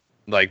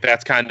 Like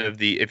that's kind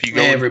of if you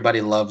go,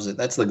 everybody loves it.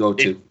 That's the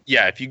go-to.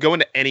 If you go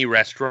into any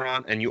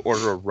restaurant and you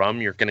order a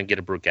rum, you're going to get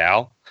a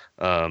Brugal.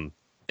 And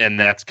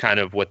that's kind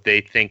of what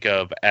they think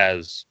of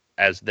as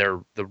as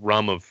the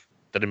rum of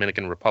the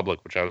Dominican Republic,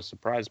 which I was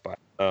surprised by.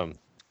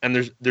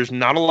 And there's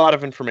not a lot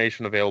of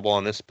information available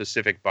on this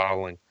specific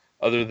bottling,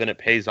 other than it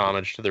pays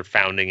homage to their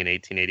founding in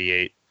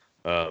 1888.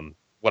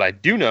 What I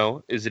do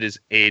know is it is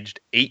aged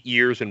 8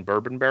 years in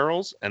bourbon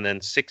barrels and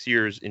then 6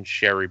 years in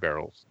sherry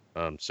barrels.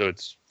 So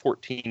it's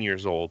 14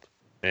 years old,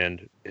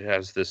 and it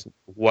has this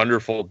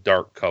wonderful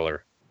dark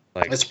color.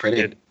 Like, That's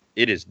pretty.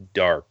 It is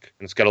dark,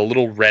 and it's got a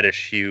little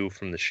reddish hue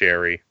from the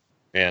sherry.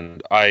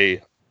 And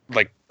I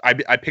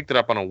picked it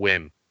up on a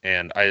whim,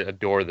 and I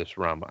adore this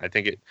rum.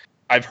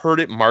 I've heard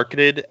it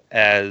marketed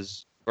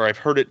as, or I've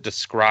heard it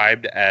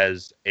described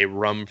as a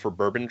rum for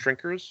bourbon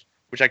drinkers,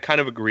 which I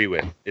kind of agree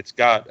with. It's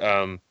got,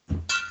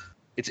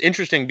 it's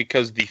interesting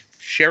because the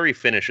sherry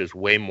finish is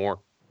way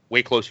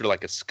closer to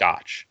like a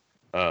Scotch.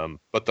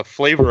 But the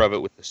flavor of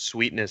it with the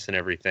sweetness and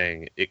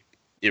everything,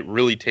 it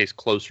really tastes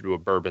closer to a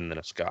bourbon than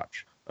a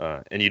Scotch.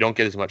 And you don't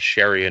get as much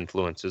sherry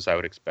influence as I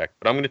would expect.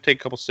 But I'm going to take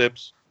a couple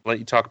sips, let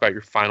you talk about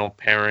your final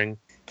pairing.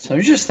 So I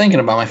was just thinking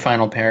about my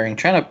final pairing,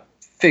 trying to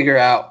figure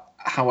out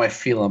how I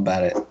feel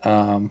about it.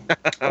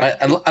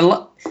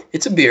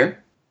 It's a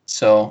beer,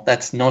 so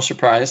that's no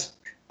surprise.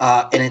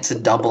 And it's a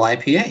double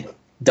IPA,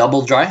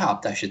 double dry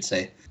hopped, I should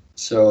say.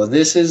 So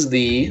this is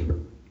the,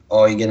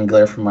 you're getting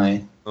glare from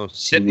my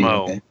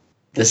Sitmo. Okay.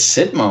 The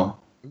Sitmo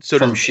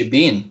from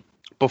Shibin.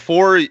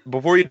 Before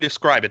you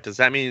describe it, does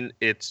that mean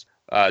it's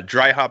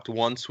dry hopped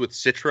once with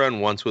Citra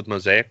and once with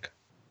Mosaic?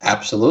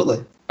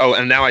 Absolutely. Oh,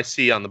 and now I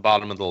see on the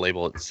bottom of the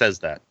label it says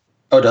that.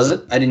 Oh, does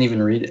it? I didn't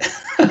even read it.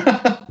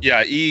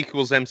 Yeah, E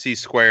equals MC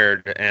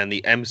squared, and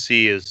the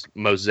MC is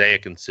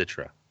Mosaic and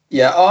Citra.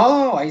 Yeah.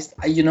 Oh,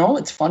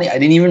 it's funny. I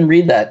didn't even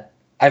read that.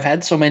 I've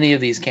had so many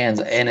of these cans,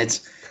 and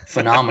it's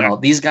phenomenal.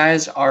 These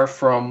guys are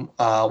from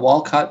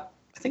Walcott.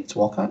 I think it's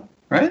Walcott,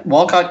 right?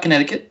 Walcott,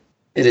 Connecticut.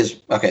 It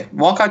is. Okay.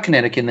 Walcott,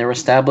 Connecticut. And they were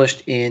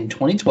established in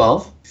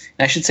 2012.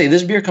 And I should say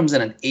this beer comes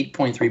in at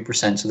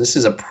 8.3%. So this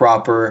is a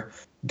proper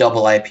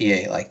double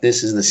IPA. Like,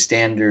 this is the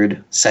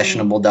standard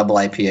sessionable double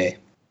IPA.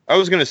 I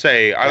was going to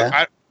say,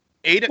 Yeah.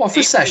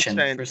 For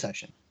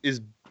session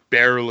is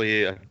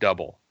barely a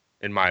double,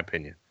 in my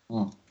opinion.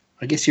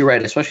 I guess you're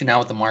right, especially now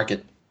with the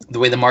market. The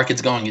way the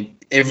market's going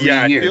every year.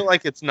 I feel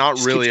like it's not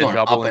really a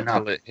double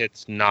until it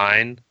hits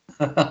 9.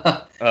 9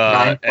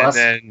 plus. And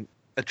then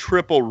a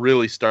triple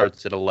really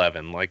starts at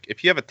 11. Like,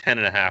 if you have a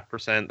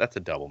 10.5%, that's a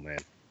double, man.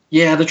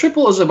 Yeah, the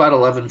triple is about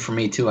 11 for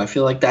me, too. I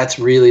feel like that's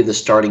really the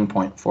starting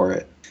point for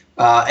it.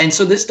 And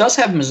so this does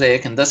have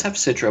Mosaic and does have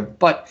Citra,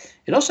 but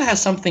it also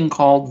has something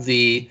called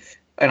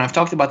and I've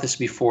talked about this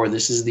before,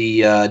 this is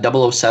the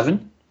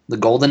 007, the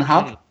Golden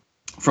Hop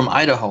from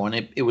Idaho,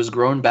 and it was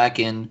grown back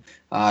in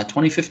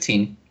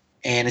 2015.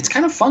 And it's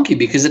kind of funky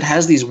because it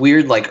has these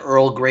weird like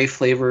Earl Grey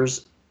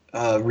flavors,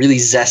 really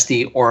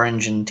zesty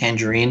orange and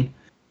tangerine,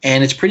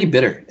 and it's pretty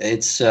bitter.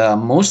 It's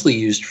mostly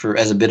used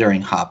as a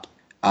bittering hop.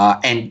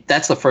 And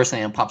that's the first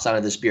thing that pops out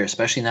of this beer,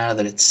 especially now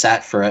that it's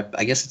sat for,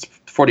 I guess it's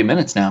 40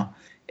 minutes now.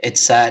 It's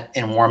sat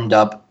and warmed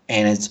up,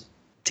 and it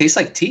tastes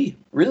like tea,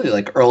 really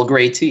like Earl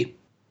Grey tea.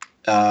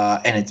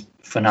 And it's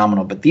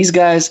phenomenal. But these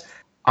guys,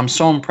 I'm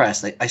so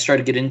impressed. I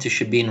started getting into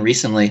Shibin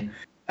recently.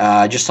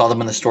 I just saw them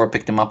in the store,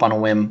 picked them up on a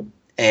whim,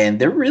 and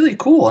they're really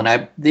cool.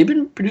 And they've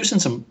been producing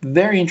some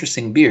very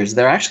interesting beers.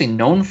 They're actually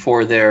known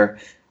for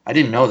I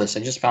didn't know this, I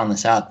just found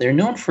this out. They're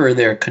known for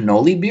their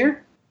cannoli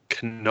beer.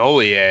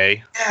 Cannoli,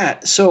 eh? Yeah,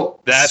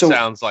 That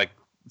sounds like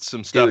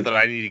some stuff that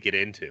I need to get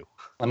into.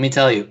 Let me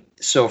tell you.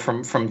 So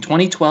from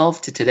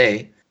 2012 to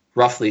today,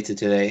 roughly to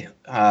today,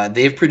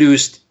 they've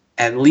produced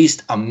at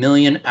least 1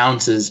 million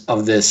ounces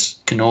of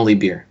this cannoli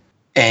beer.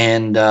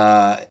 And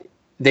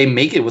they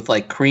make it with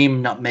like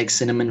cream, nutmeg,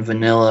 cinnamon,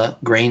 vanilla,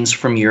 grains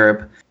from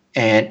Europe.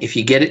 And if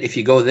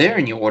you go there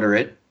and you order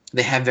it,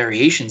 they have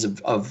variations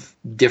of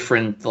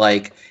different,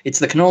 like, it's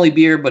the cannoli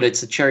beer, but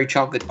it's a cherry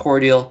chocolate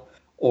cordial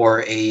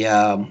or a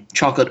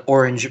chocolate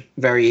orange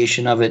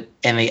variation of it.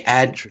 And they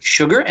add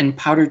sugar and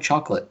powdered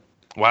chocolate.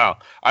 Wow.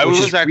 I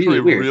was actually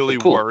really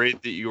cool.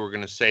 worried that you were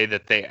going to say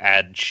that they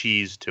add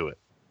cheese to it.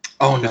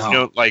 Oh,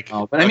 no.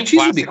 But I mean,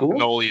 cheese would be cool.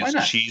 Cannoli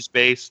is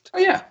cheese-based. Oh,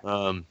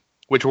 yeah.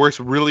 Which works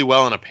really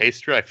well in a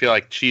pastry. I feel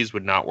like cheese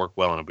would not work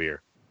well in a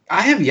beer.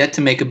 I have yet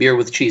to make a beer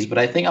with cheese, but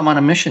I think I'm on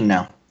a mission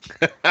now.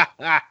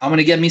 I'm going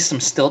to get me some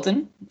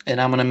Stilton, and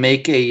I'm going to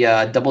make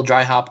a double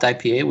dry hopped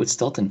IPA with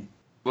Stilton.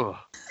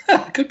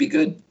 It could be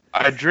good.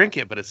 I drink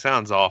it, but it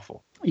sounds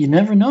awful. You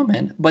never know,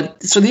 man.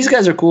 But so these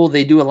guys are cool.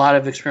 They do a lot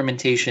of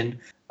experimentation.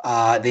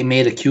 They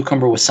made a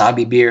cucumber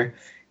wasabi beer.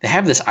 They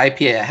have this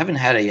IPA. I haven't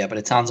had it yet, but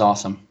it sounds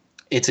awesome.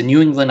 It's a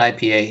New England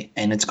IPA,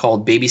 and it's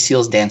called Baby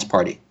Seal's Dance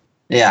Party.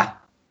 Yeah.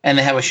 And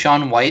they have a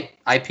Sean White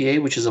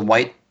IPA, which is a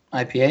white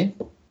IPA.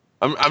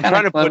 I'm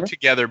trying to put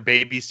together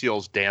Baby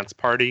Seal's Dance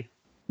Party.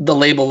 The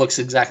label looks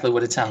exactly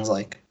what it sounds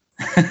like.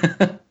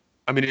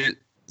 I mean,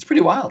 it's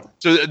pretty wild.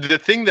 So the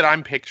thing that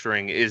I'm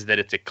picturing is that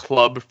it's a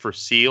club for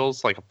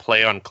seals, like a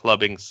play on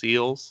clubbing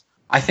seals.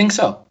 I think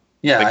so.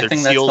 Yeah, like I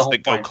think that's seals the whole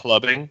that point. Go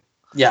clubbing.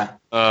 Yeah.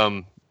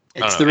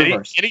 It's the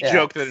reverse. Any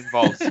joke that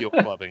involves seal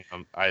clubbing,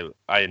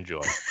 I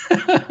enjoy.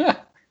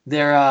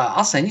 They're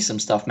I'll send you some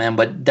stuff, man.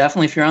 But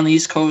definitely, if you're on the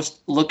East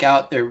Coast, look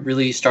out. They're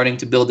really starting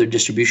to build their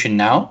distribution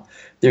now.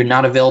 They're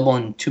not available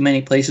in too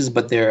many places,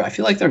 but I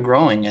feel like they're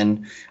growing,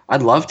 and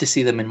I'd love to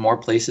see them in more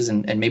places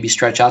and maybe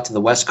stretch out to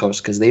the West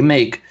Coast because they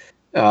make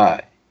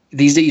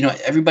these days.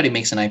 Everybody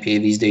makes an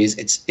IPA these days.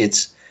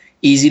 It's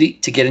easy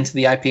to get into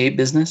the IPA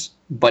business,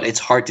 but it's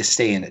hard to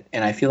stay in it.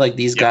 And I feel like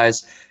these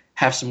guys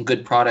have some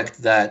good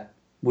product that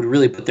would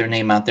really put their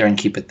name out there and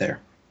keep it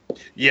there.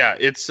 Yeah,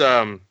 it's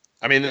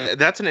I mean,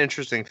 that's an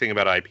interesting thing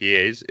about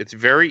IPAs. It's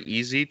very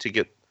easy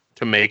to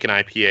make an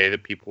IPA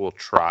that people will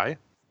try.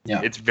 Yeah.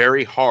 It's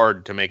very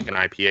hard to make an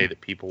IPA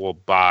that people will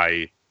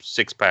buy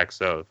 6-packs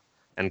of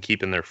and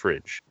keep in their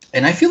fridge.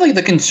 And I feel like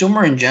the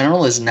consumer in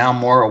general is now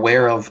more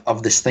aware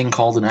of this thing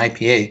called an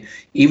IPA.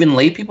 Even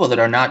lay people that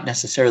are not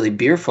necessarily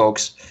beer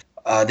folks,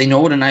 they know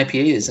what an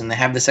IPA is, and they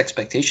have this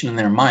expectation in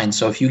their mind.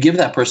 So if you give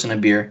that person a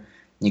beer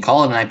and you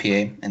call it an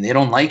IPA and they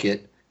don't like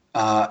it,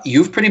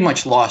 you've pretty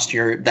much lost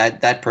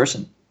that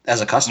person as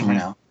a customer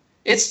now.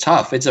 It's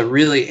tough. It's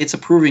a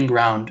proving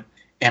ground.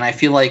 And I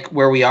feel like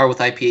where we are with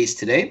IPAs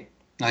today,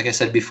 like I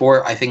said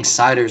before, I think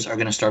ciders are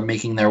going to start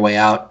making their way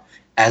out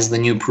as the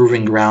new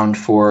proving ground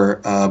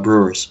for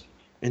brewers.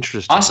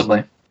 Interesting.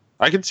 Possibly.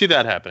 I can see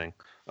that happening.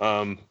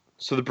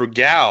 So the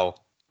Brugal,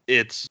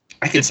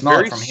 I can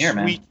smell it from here,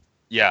 sweet. man.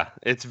 Yeah,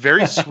 it's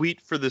very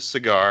sweet for this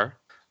cigar.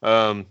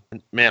 Man,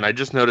 I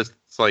just noticed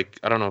it's like,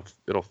 I don't know if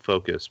it'll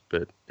focus,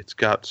 but it's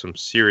got some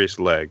serious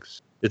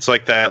legs. It's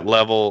like that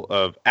level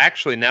of,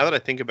 actually, now that I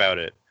think about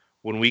it,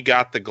 when we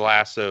got the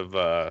glass of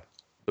the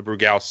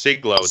Brugal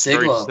Siglo, it's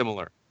very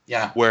similar.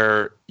 Yeah.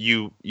 Where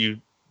you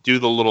do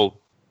the little,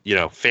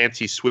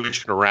 fancy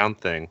swishing around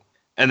thing,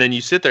 and then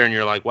you sit there and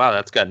you're like, wow,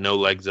 that's got no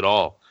legs at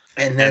all.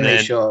 And then they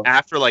show up.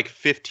 After like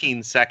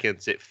 15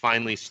 seconds, it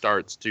finally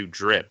starts to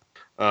drip.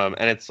 And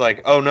it's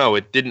like, oh no,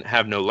 it didn't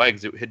have no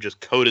legs. It had just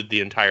coated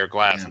the entire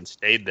glass and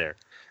stayed there.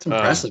 It's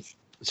impressive.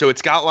 So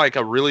it's got like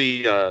a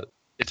really,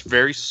 it's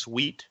very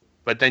sweet,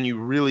 but then you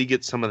really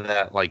get some of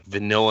that like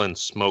vanilla and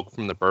smoke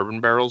from the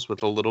bourbon barrels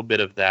with a little bit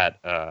of that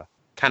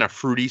kind of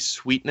fruity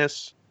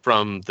sweetness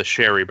from the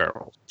sherry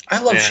barrels. I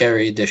love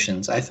sherry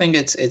additions. I think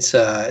it's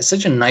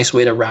such a nice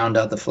way to round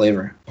out the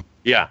flavor.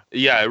 Yeah,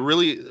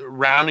 really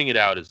rounding it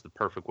out is the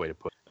perfect way to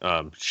put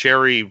it.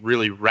 Sherry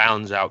really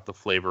rounds out the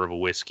flavor of a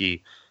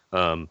whiskey.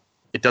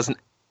 It doesn't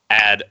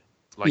add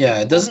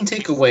it doesn't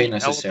take away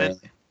necessarily,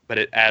 but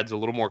it adds a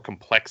little more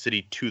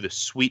complexity to the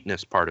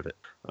sweetness part of it.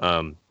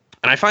 And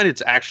I find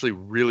it's actually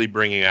really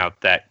bringing out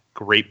that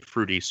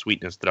grapefruity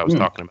sweetness that I was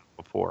talking about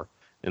before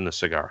in the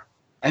cigar.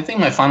 I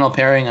think my final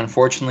pairing,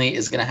 unfortunately,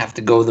 is going to have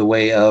to go the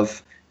way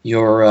of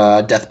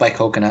your Death by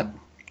Coconut,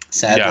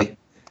 sadly.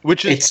 Yeah.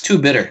 It's too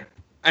bitter.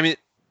 I mean,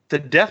 the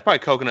Death by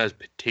Coconut is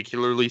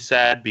particularly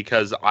sad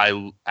because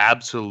I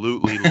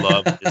absolutely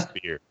love this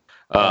beer.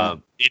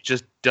 It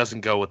just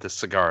doesn't go with the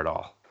cigar at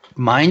all.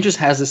 Mine just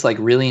has this like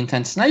really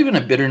intense, it's not even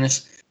a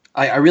bitterness.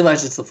 I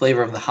realize it's the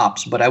flavor of the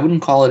hops, but I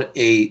wouldn't call it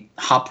a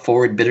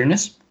hop-forward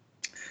bitterness.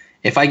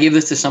 If I gave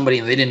this to somebody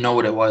and they didn't know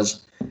what it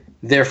was,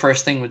 their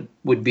first thing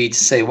would be to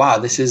say, wow,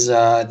 this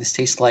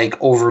tastes like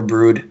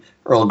overbrewed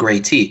Earl Grey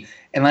tea.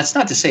 And that's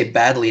not to say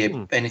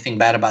anything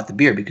bad about the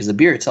beer, because the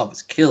beer itself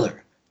is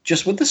killer.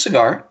 Just with the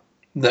cigar,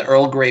 the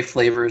Earl Grey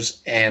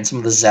flavors and some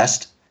of the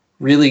zest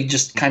really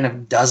just kind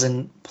of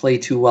doesn't play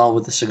too well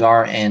with the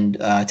cigar and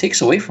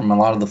takes away from a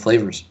lot of the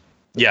flavors.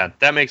 Yeah,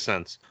 that makes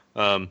sense.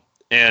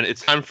 And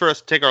it's time for us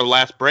to take our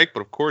last break.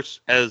 But of course,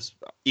 as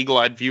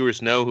eagle-eyed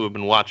viewers know who have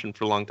been watching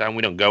for a long time,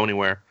 we don't go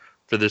anywhere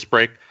for this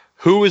break.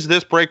 Who is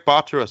this break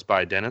brought to us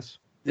by, Dennis?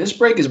 This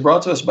break is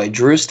brought to us by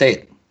Drew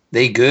Estate.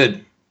 They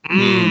good.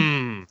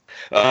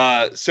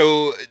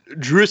 So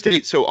Drew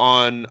Estate. So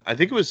I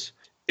think it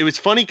was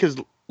funny because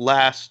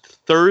last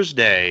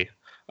Thursday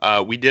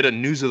we did a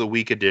News of the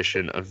Week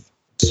edition of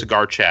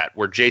Cigar Chat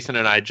where Jason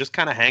and I just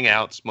kind of hang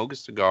out, smoke a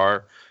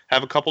cigar,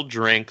 have a couple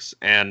drinks,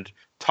 and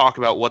talk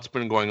about what's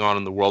been going on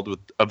in the world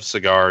of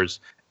cigars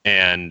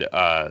and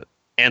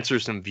answer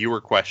some viewer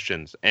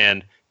questions.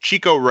 And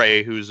Chico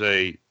Ray, who's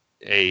a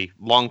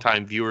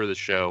longtime viewer of the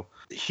show,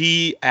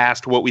 he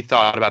asked what we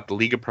thought about the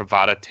Liga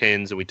Privada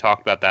tins, and we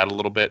talked about that a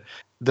little bit.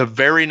 The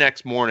very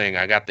next morning,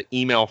 I got the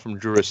email from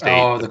Drew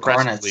Estate, the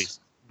press Cornets, release,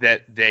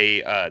 that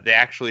they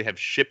actually have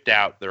shipped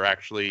out. They're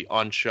actually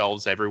on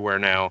shelves everywhere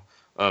now.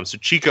 So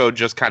Chico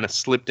just kind of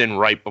slipped in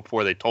right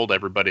before they told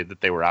everybody that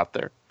they were out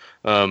there.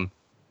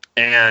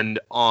 And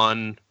I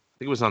think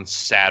it was on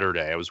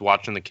Saturday, I was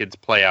watching the kids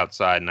play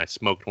outside, and I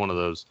smoked one of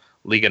those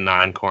Liga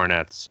 9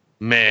 Cornets.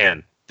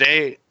 Man,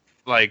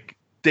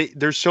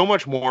 there's so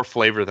much more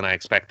flavor than I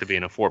expect to be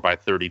in a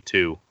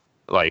 4x32,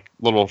 like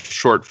little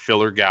short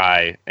filler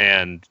guy.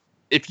 And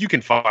if you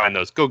can find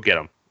those, go get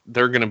them.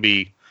 They're going to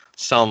be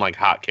selling like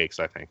hotcakes,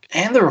 I think.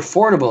 And they're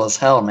affordable as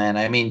hell, man.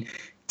 I mean,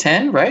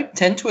 10, right?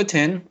 10 to a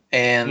tin,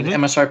 and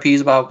MSRP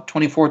is about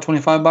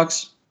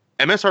 $25.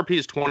 MSRP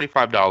is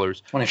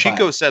 $25.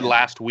 Chico said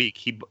last week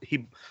he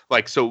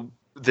so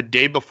the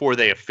day before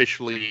they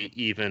officially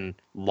even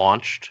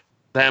launched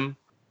them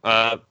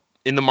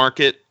in the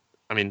market,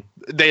 I mean,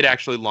 they'd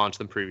actually launched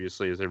them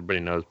previously, as everybody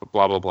knows, but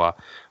blah, blah,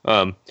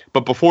 blah.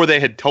 But before they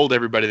had told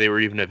everybody they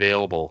were even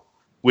available,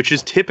 which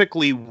is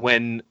typically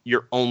when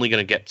you're only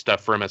going to get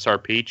stuff for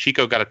MSRP,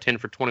 Chico got a tin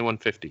for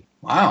 $21.50.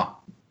 Wow.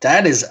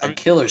 That is a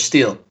killer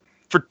steal.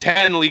 For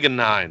 10 Liga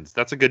 9s.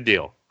 That's a good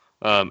deal.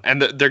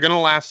 And they're going to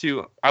last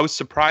you. I was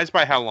surprised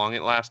by how long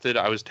it lasted.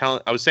 I was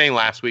saying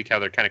last week how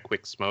they're kind of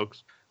quick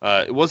smokes.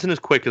 It wasn't as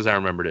quick as I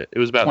remembered it. It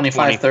was about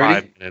 25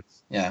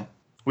 minutes. Yeah.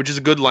 Which is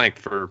a good length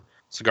for a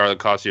cigar that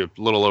costs you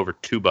a little over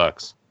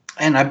 $2.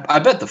 And I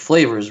bet the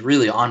flavor is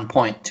really on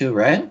point too,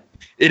 right?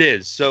 It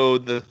is. So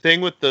the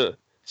thing that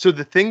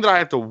I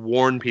have to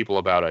warn people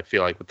about, I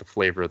feel like, with the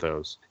flavor of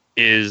those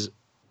is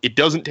it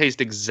doesn't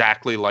taste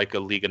exactly like a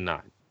Liga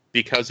 9.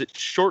 Because it's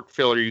short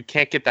filler, you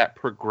can't get that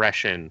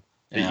progression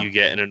that you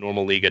get in a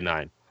normal Liga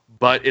 9.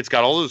 But it's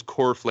got all those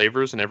core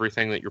flavors and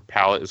everything that your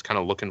palate is kind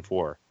of looking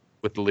for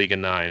with the Liga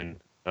 9.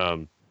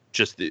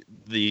 Just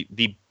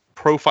the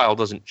profile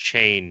doesn't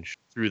change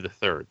through the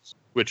thirds,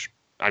 which,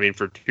 I mean,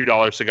 for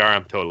 $2 cigar,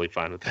 I'm totally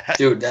fine with that.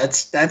 Dude,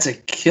 that's a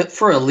kit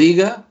for a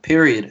Liga,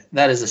 period.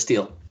 That is a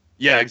steal.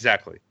 Yeah,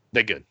 exactly.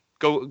 They're good.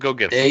 Go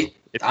get them.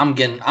 I'm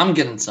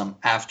getting some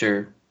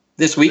after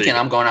this weekend.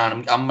 I'm going out.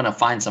 I'm going to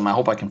find some. I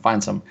hope I can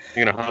find some.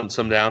 You're going to hunt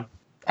some down?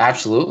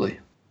 Absolutely.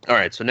 All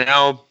right, so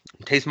now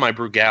I'm tasting my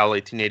Brugal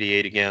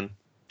 1888 again.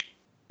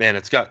 Man,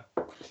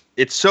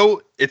 it's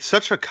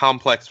such a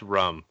complex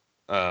rum.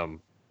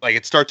 Like,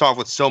 it starts off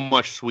with so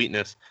much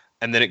sweetness,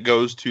 and then it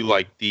goes to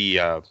like the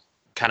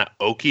kind of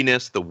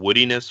oakiness, the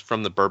woodiness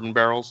from the bourbon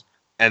barrels,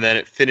 and then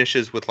it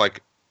finishes with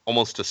like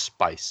almost a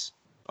spice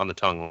on the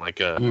tongue, like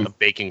a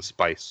baking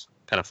spice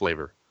kind of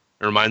flavor.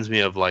 It reminds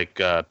me of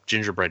like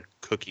gingerbread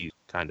cookies,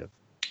 kind of.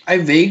 I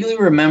vaguely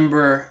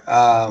remember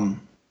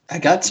I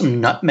got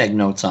some nutmeg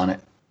notes on it.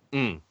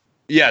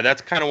 Yeah,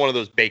 that's kind of one of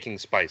those baking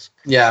spice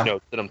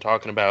notes that I'm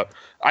talking about.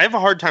 I have a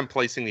hard time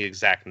placing the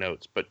exact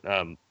notes, but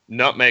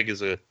nutmeg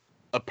is a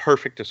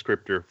perfect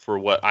descriptor for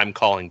what I'm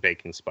calling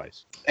baking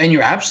spice. And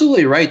you're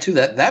absolutely right, too.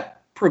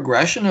 That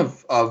progression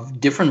of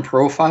different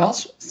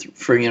profiles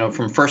for,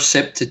 from first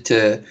sip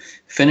to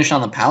finish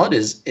on the palate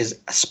is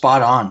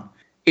spot on.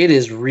 It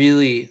is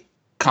really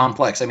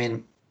complex. I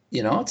mean,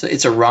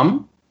 it's a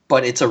rum,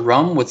 but it's a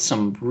rum with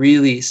some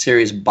really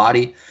serious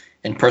body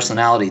and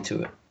personality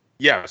to it.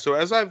 Yeah. So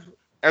as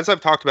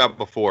I've talked about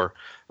before,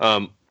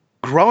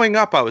 growing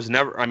up, I was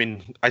never. I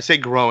mean, I say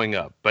growing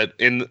up, but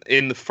in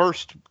the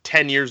first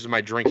 10 years of my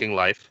drinking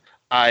life,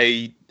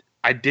 I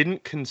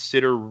didn't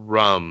consider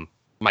rum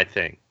my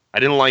thing.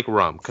 I didn't like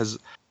rum because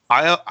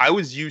I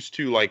was used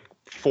to like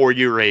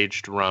 4-year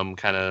aged rum,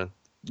 kind of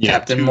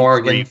Captain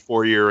Morgan,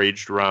 4-year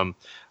aged rum.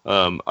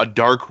 A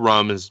dark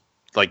rum is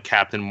like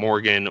Captain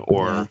Morgan,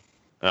 or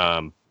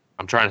I'm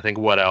trying to think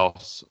what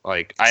else.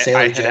 Like I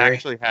had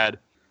actually had.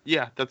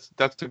 Yeah, that's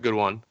a good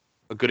one.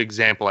 A good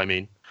example, I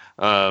mean.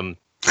 The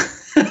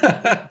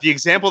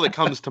example that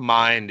comes to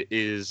mind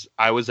is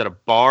I was at a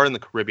bar in the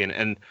Caribbean,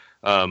 and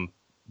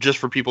just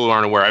for people who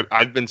aren't aware,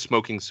 I've been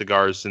smoking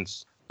cigars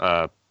since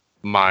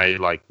my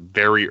like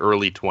very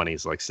early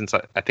 20s, like since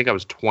I think I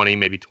was 20,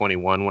 maybe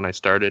 21 when I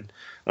started.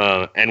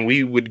 And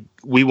we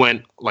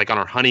went like on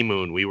our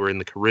honeymoon. We were in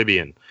the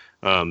Caribbean.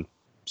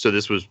 So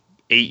this was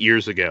 8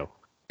 years ago,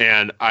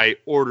 and I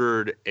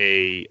ordered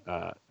a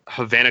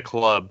Havana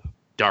Club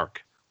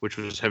Dark, which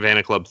was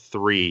Havana Club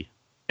 3.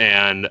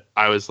 And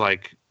I was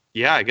like,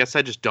 yeah, I guess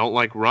I just don't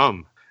like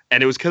rum.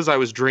 And it was because I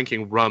was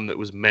drinking rum that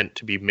was meant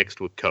to be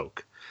mixed with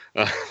Coke,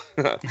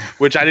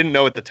 which I didn't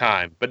know at the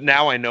time. But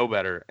now I know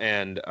better.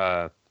 And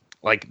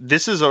like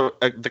this is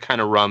the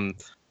kind of rum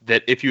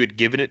that if you had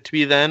given it to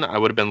me then, I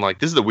would have been like,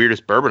 this is the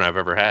weirdest bourbon I've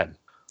ever had.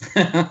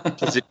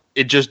 Because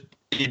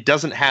it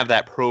doesn't have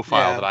that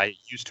profile that I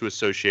used to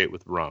associate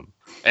with rum.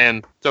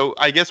 And so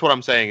I guess what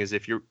I'm saying is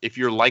if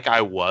you're like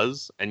I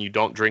was and you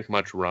don't drink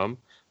much rum,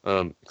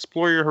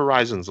 explore your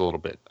horizons a little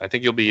bit. I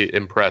think you'll be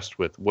impressed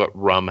with what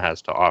rum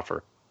has to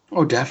offer.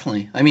 Oh,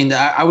 definitely. I mean,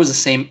 I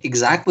was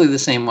exactly the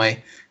same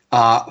way.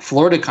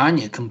 Flor de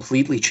Caña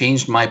completely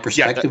changed my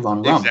perspective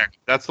on rum. Exactly.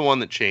 That's the one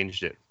that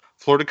changed it.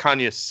 Flor de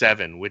Caña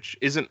 7, which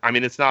isn't, I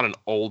mean, it's not an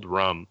old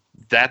rum.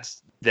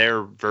 That's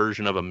their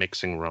version of a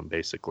mixing rum,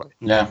 basically.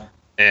 Yeah.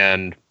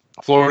 And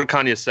Flor de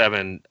Caña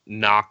 7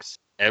 knocks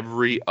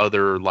every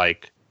other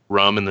like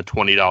rum in the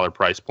 $20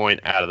 price point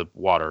out of the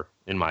water,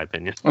 in my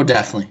opinion. Oh,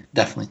 definitely.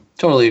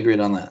 Totally agreed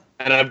on that.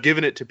 And I've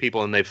given it to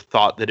people and they've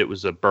thought that it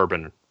was a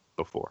bourbon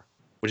before,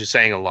 which is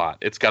saying a lot.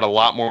 It's got a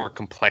lot more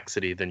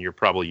complexity than you're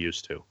probably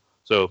used to.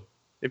 So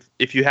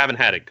if you haven't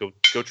had it, go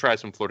try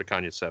some Flor de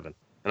Caña 7.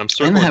 And I'm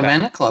certain. And the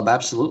Havana Club,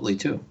 absolutely,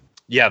 too.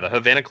 Yeah, the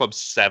Havana Club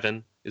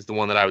 7 is the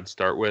one that I would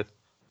start with.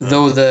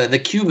 Though the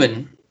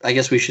Cuban, I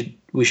guess we should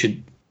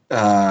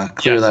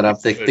clear that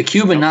up. The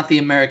Cuban, not the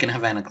American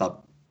Havana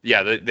Club.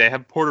 Yeah, they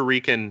have Puerto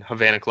Rican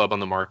Havana Club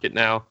on the market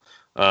now.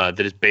 That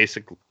is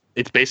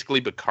it's basically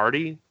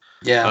Bacardi.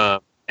 Yeah.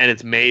 And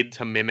it's made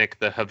to mimic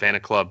the Havana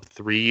Club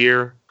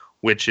 3-year,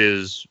 which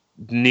is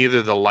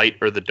neither the light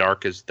or the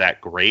dark is that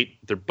great.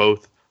 They're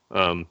both.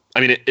 I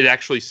mean, it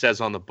actually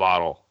says on the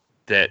bottle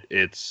that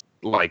it's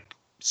like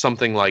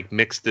something like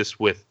mix this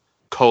with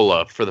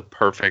cola for the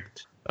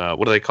perfect,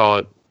 what do they call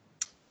it?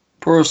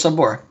 Puro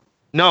Sabor.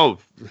 No.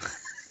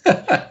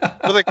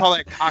 What do they call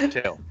that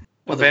cocktail?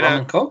 What, the rum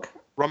and coke?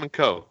 Rum and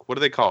coke. What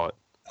do they call it?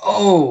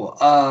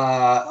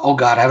 Oh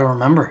God, I don't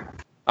remember.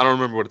 I don't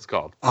remember what it's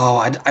called. Oh,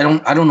 I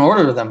don't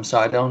order them, so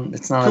I don't.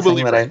 It's not Cuba a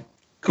thing Libre. that I.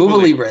 Cuba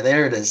Libre,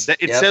 there it is.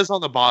 It says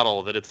on the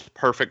bottle that it's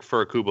perfect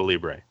for a Cuba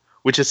Libre,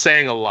 which is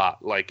saying a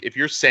lot. Like if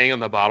you're saying on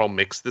the bottle,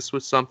 mix this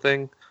with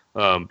something,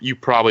 you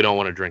probably don't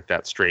want to drink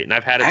that straight. And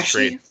I've had it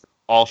straight,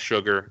 all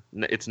sugar.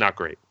 It's not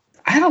great.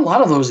 I had a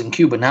lot of those in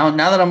Cuba. Now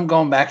that I'm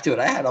going back to it,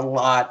 I had a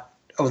lot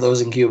of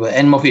those in Cuba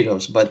and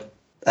mojitos, but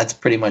that's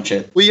pretty much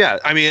it. Well, yeah,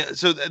 I mean,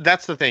 so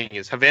that's the thing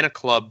is Havana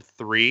Club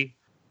 3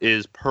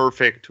 is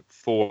perfect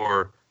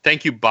for.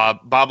 Thank you,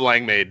 Bob. Bob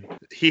Langmaid.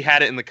 He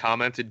had it in the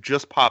comments. It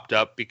just popped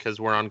up because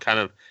we're on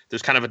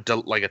there's kind of a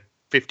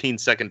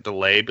 15-second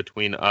delay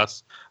between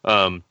us.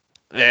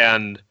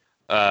 And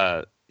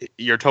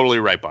you're totally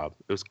right, Bob.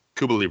 It was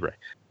Cuba Libre.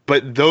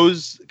 But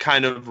those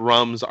kind of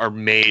rums are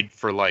made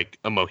for like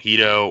a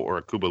mojito or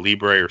a Cuba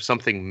Libre or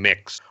something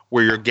mixed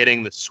where you're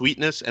getting the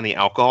sweetness and the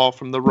alcohol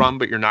from the rum,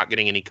 but you're not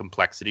getting any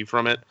complexity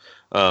from it.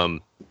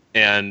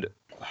 And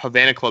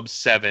Havana Club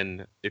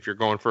 7, if you're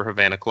going for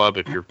Havana Club,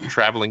 if you're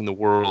traveling the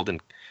world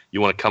and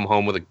you want to come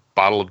home with a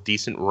bottle of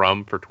decent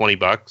rum for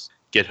 $20,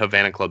 get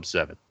Havana Club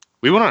 7.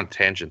 We went on a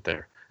tangent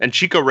there. And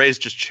Chico Ray's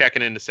just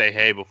checking in to say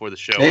hey before the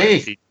show. Hey.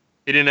 He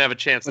didn't have a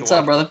chance to watch. What's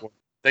up, brother? Before.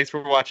 Thanks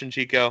for watching,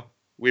 Chico.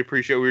 We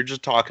appreciate it. We were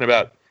just talking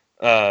about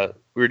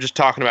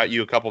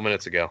you a couple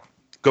minutes ago.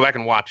 Go back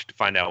and watch to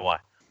find out why.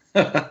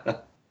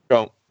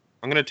 So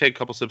I'm going to take a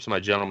couple sips of my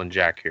Gentleman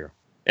Jack here.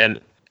 And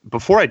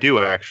before I do,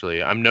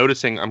 actually, I'm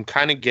noticing I'm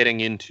kind of getting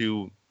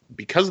into,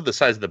 because of the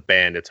size of the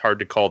band, it's hard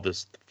to call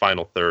this the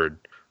final third.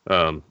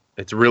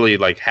 It's really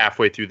like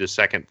halfway through the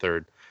second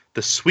third.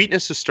 The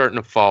sweetness is starting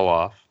to fall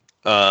off.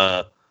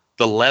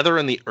 The leather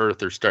and the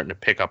earth are starting to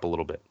pick up a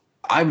little bit.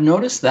 I've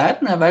noticed that,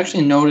 and I've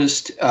actually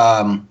noticed,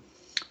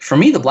 for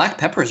me, the black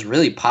pepper is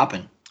really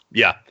popping.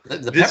 Yeah.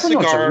 The pepper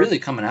notes are really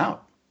coming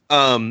out.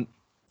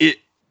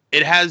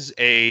 It has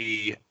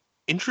a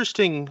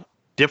interesting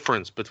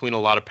difference between a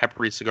lot of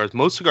peppery cigars.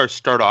 Most cigars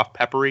start off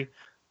peppery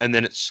and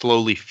then it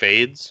slowly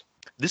fades.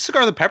 This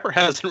cigar, the pepper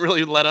hasn't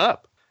really let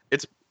up.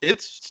 It's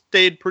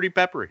stayed pretty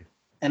peppery.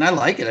 And I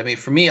like it. I mean,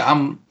 for me,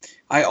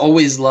 I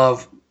always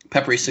love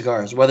peppery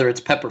cigars, whether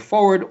it's pepper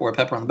forward or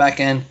pepper on the back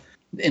end.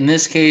 In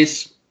this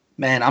case,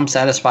 man, I'm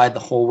satisfied the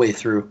whole way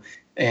through.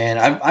 And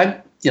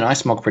I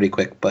smoke pretty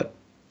quick, but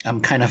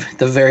I'm kind of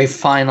the very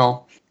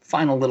final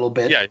little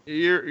bit. Yeah,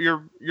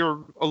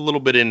 you're a little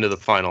bit into the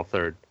final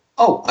third.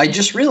 Oh, I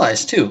just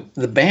realized too,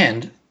 the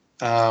band.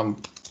 I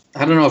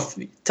don't know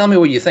tell me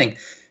what you think.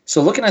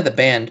 So looking at the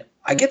band,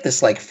 I get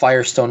this like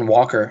Firestone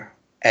Walker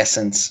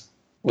essence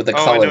with the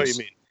colors. I know what you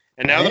mean.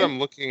 And now that I'm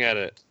looking at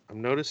it,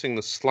 I'm noticing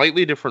the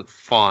slightly different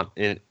font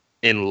in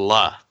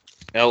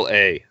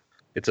L.A.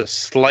 It's a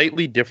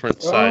slightly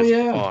different size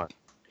font.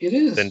 It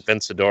is. Than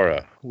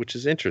Vencedora, which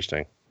is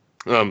interesting.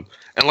 And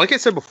like I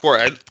said before,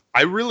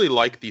 I really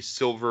like the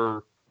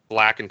silver,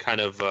 black, and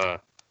kind of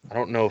I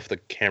don't know if the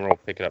camera will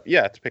pick it up.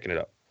 Yeah, it's picking it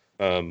up.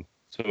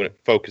 So when it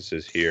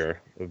focuses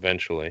here,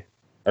 eventually,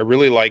 I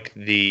really like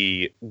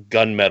the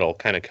gunmetal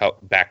kind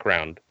of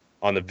background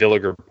on the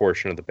Villiger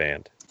portion of the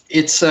band.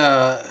 It's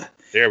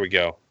there we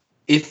go.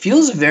 It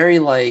feels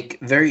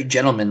very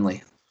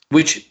gentlemanly,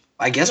 which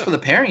I guess for the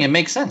pairing it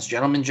makes sense.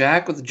 Gentleman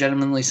Jack with a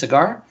gentlemanly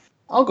cigar.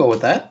 I'll go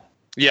with that.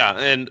 Yeah,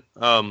 and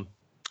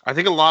I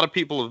think a lot of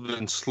people have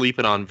been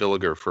sleeping on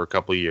Villiger for a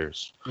couple of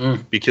years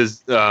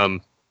because they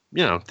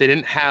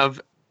didn't have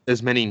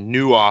as many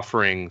new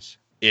offerings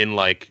they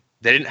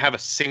didn't have a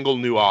single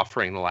new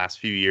offering in the last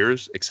few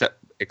years,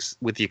 except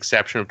with the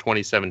exception of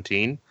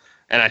 2017.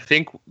 And I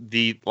think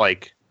the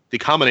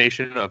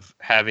combination of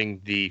having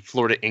the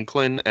Florida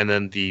Inclin and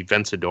then the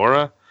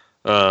Vencedora,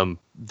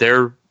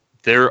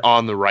 they're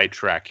on the right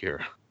track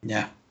here.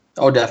 Yeah.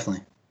 Oh,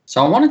 definitely.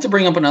 So I wanted to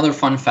bring up another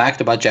fun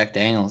fact about Jack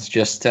Daniel's.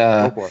 Just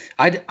I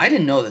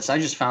didn't know this. I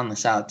just found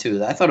this out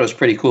too. I thought it was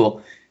pretty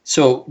cool.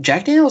 So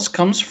Jack Daniel's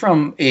comes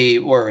from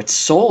it's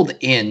sold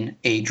in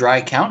a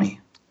dry county.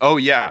 Oh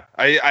yeah,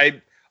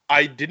 I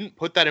didn't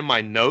put that in my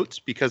notes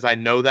because I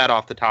know that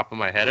off the top of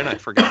my head and I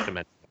forgot to mention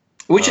it.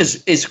 Which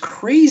is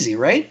crazy,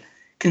 right?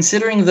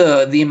 Considering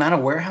the amount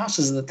of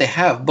warehouses that they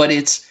have, but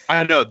it's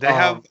I know they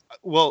have.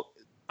 Well,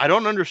 I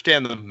don't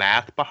understand the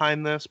math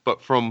behind this,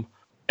 but from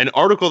an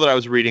article that I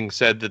was reading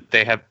said that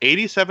they have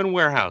 87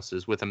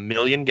 warehouses with 1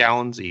 million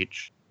gallons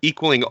each,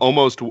 equaling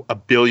almost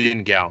 1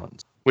 billion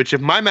gallons. Which, if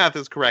my math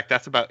is correct,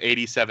 that's about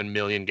 87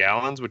 million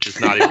gallons, which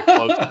is not even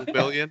close to 1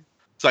 billion.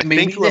 So I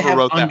think whoever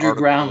wrote that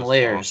underground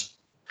layers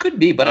could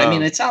be, but I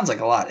mean, it sounds like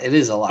a lot. It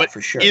is a lot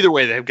for sure. Either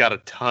way, they've got a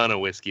ton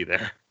of whiskey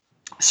there.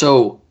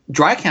 So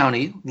dry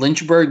county,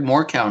 Lynchburg,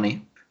 Moore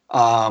County,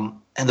 and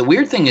the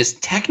weird thing is,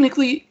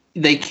 technically,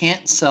 they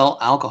can't sell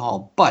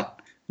alcohol, but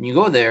when you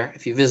go there,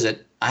 if you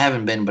visit. I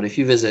haven't been, but if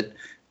you visit,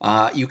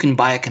 you can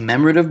buy a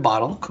commemorative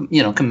bottle,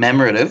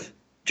 commemorative,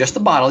 just the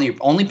bottle. You're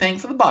only paying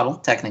for the bottle,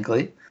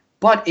 technically.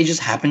 but it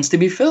just happens to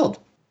be filled.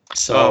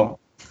 So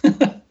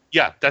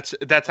yeah, that's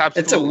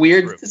absolutely it's a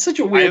weird. true. It's such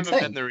a I weird haven't thing.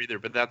 been there either,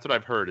 but that's what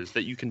I've heard is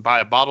that you can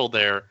buy a bottle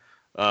there.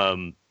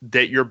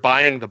 That you're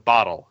buying the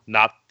bottle,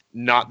 not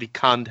the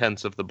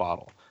contents of the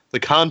bottle. The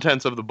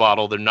contents of the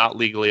bottle they're not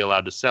legally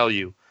allowed to sell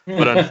you,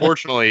 but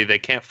unfortunately they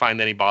can't find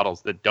any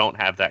bottles that don't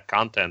have that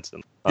contents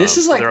in. This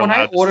is so like they're when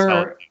I allowed to sell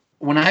order it.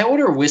 when I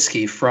order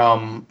whiskey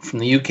from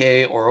the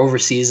UK or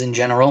overseas in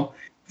general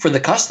for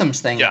the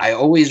customs thing. Yeah. I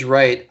always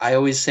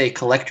say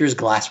collector's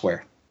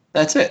glassware.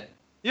 That's it.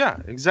 Yeah,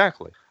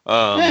 exactly.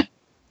 And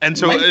it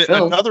so might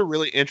fill. another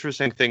really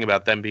interesting thing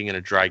about them being in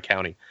a dry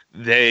county,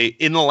 they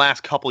in the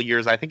last couple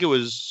years, I think it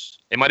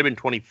might have been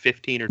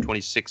 2015 or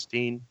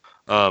 2016.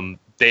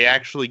 They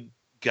actually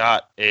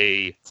got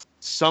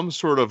some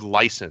sort of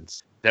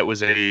license that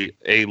was a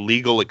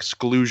legal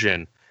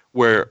exclusion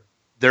where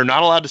they're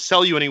not allowed to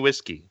sell you any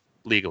whiskey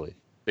legally.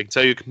 They can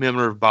sell you a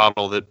commemorative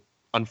bottle that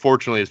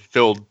unfortunately is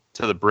filled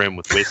to the brim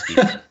with whiskey.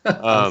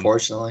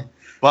 Unfortunately.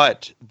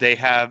 But they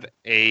have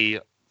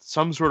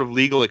some sort of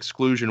legal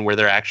exclusion where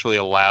they're actually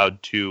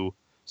allowed to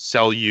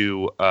sell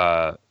you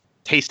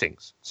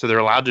tastings. So they're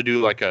allowed to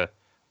do like a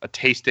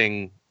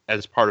tasting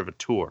as part of a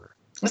tour.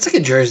 It's like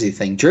a Jersey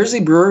thing. Jersey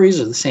breweries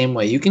are the same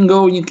way. You can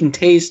go, you can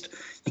taste.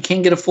 You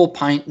can't get a full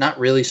pint. Not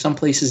really. Some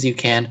places you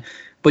can.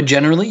 But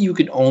generally, you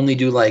can only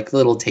do like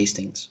little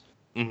tastings.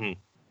 Mm-hmm.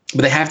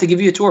 But they have to give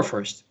you a tour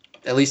first,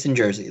 at least in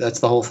Jersey. That's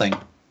the whole thing.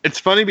 It's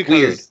funny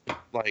because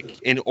like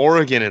in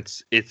Oregon,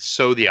 it's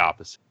so the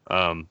opposite.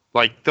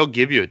 Like they'll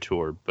give you a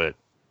tour, but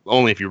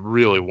only if you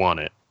really want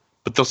it.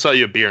 But they'll sell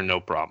you a beer, no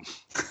problem.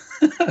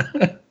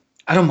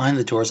 I don't mind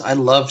the tours. I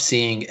love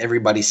seeing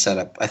everybody's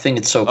setup. I think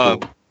it's so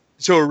cool.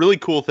 So a really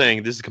cool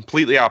thing. This is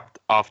completely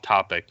off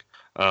topic,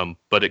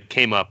 but it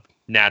came up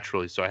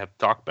naturally, so I have to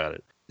talk about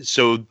it.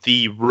 So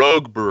the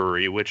Rogue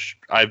Brewery, which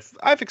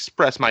I've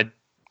expressed my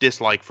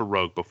dislike for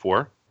Rogue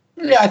before.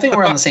 Yeah, I think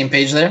we're on the same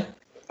page there.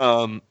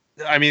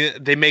 I mean,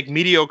 they make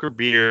mediocre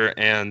beer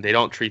and they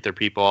don't treat their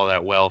people all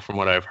that well, from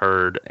what I've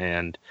heard.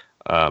 And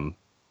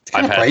It's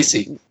kind of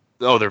pricey.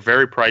 Oh, they're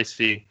very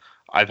pricey.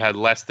 I've had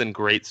less than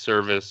great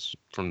service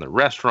from the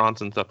restaurants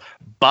and stuff.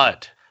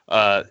 But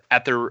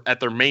at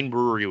their main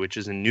brewery, which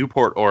is in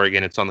Newport,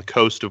 Oregon, it's on the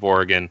coast of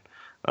Oregon.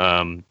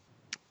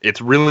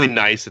 It's really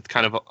nice. It's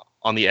kind of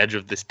on the edge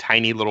of this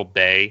tiny little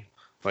bay.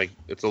 Like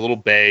it's a little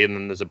bay, and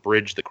then there's a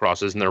bridge that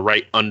crosses, and they're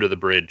right under the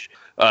bridge.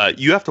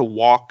 You have to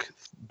walk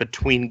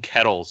between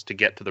kettles to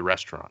get to the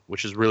restaurant,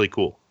 which is really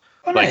cool.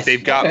 Oh, like nice.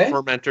 they've got Okay.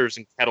 fermenters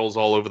and kettles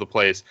all over the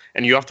place,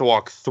 and you have to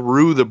walk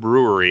through the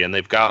brewery, and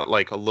they've got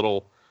like a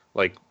little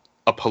like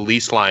a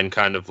police line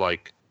kind of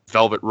like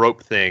velvet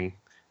rope thing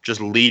just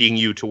leading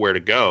you to where to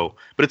go.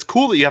 But it's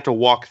cool that you have to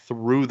walk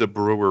through the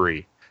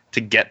brewery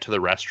to get to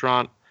the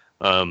restaurant.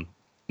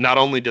 Not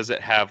only does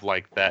it have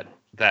like that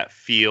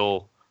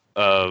feel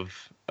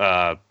of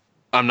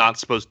I'm not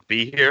supposed to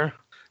be here,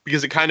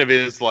 because it kind of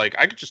is like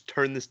I could just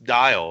turn this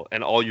dial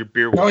and all your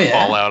beer will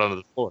fall out onto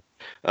the floor.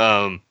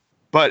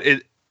 But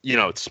it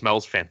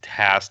smells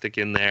fantastic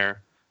in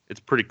there. It's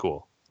pretty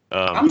cool.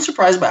 I'm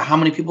surprised by how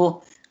many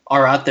people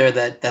are out there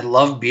that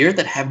love beer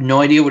that have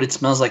no idea what it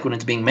smells like when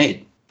it's being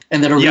made,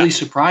 and that are really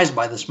surprised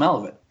by the smell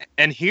of it.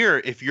 And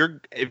here, if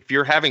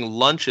you're having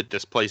lunch at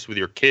this place with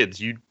your kids,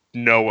 you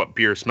know what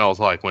beer smells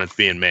like when it's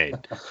being made.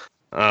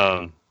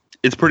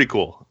 It's pretty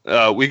cool.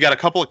 We've got a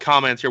couple of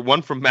comments here.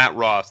 One from Matt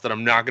Ross that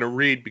I'm not going to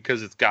read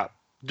because it's got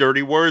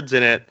dirty words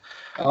in it.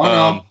 Oh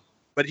no!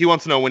 But he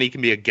wants to know when he can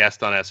be a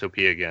guest on SOP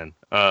again.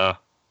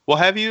 We'll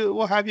have you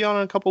on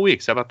in a couple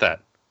weeks. How about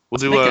that?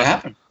 Let's make it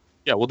happen.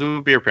 Yeah, we'll do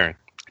a beer pairing.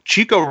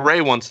 Chico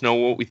Ray wants to know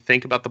what we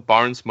think about the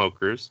Barn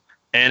Smokers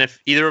and if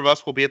either of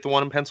us will be at the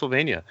one in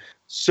Pennsylvania.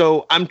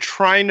 So I'm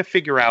trying to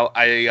figure out.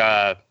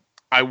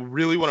 I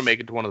really want to make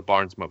it to one of the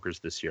Barn Smokers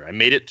this year. I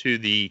made it to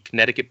the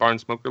Connecticut Barn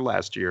Smoker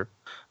last year.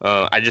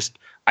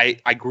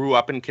 I grew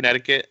up in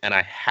Connecticut, and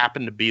I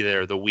happened to be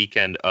there the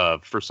weekend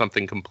for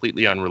something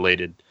completely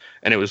unrelated.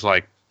 And it was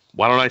like,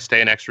 why don't I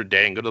stay an extra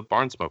day and go to the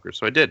Barn Smoker?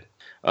 So I did.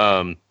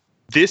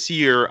 This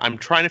year, I'm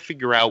trying to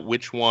figure out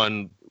which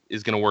one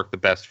is going to work the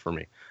best for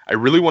me. I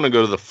really want to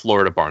go to the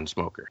Florida Barn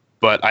Smoker,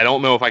 but I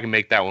don't know if I can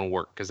make that one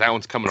work because that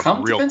one's coming up real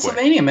quick. Come to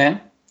Pennsylvania,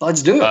 man.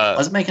 Let's do it.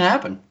 Let's make it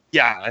happen.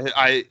 Yeah,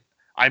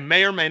 I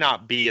may or may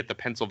not be at the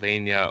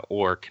Pennsylvania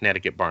or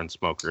Connecticut Barn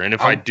Smoker, and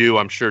if I do,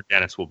 I'm sure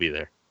Dennis will be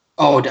there.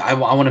 Oh, I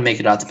want to make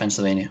it out to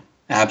Pennsylvania.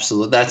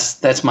 Absolutely,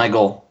 that's my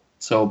goal.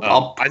 So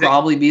I'll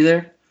probably be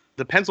there.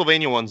 The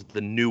Pennsylvania one's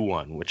the new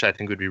one, which I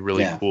think would be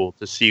really cool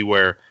to see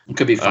where it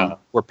could be fun.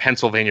 Where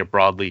Pennsylvania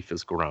broadleaf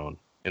is grown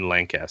in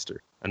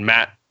Lancaster. And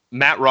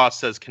Matt Ross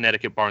says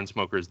Connecticut Barn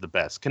Smoker is the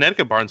best.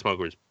 Connecticut Barn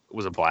Smoker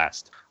was a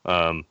blast.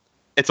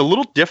 It's a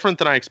little different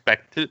than I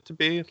expected it to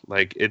be.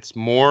 Like it's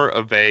more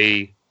of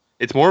a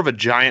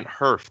giant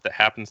herf that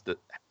happens to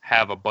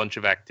have a bunch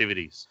of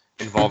activities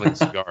involving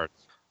cigars.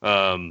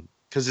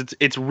 Because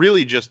it's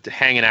really just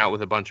hanging out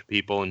with a bunch of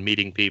people and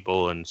meeting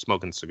people and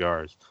smoking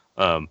cigars.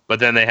 But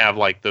then they have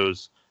like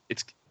those.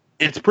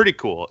 It's pretty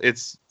cool.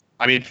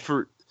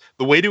 For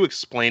the way to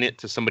explain it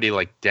to somebody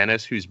like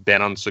Dennis, who's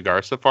been on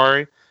Cigar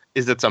Safari,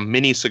 is it's a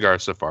mini Cigar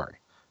Safari.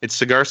 It's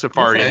Cigar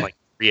Safari in like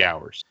 3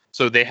 hours.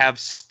 So they have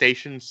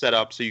stations set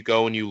up. So you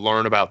go and you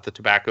learn about the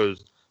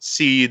tobacco's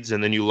seeds,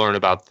 and then you learn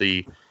about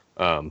the,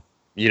 what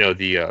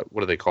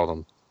do they call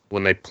them?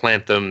 When they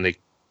plant them, the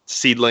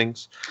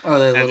seedlings. Oh,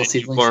 the and little then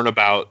seedlings. You learn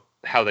about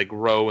how they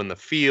grow in the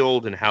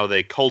field and how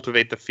they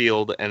cultivate the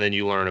field, and then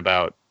you learn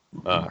about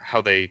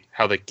how they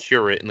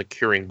cure it in the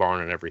curing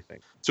barn and everything.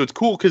 So it's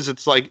cool because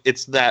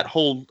it's that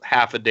whole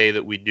half a day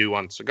that we do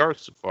on Cigar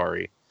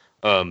Safari,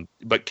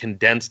 but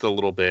condensed a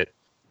little bit.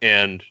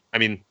 And I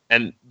mean,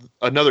 and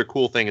another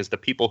cool thing is the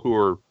people who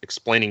are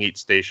explaining each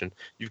station.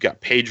 You've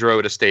got Pedro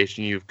at a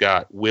station, you've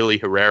got Willie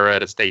Herrera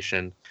at a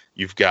station,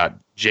 you've got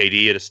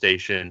JD at a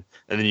station,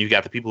 and then you've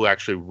got the people who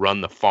actually run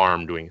the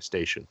farm doing a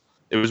station.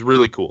 It was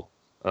really cool.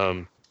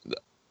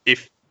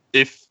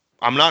 If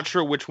I'm not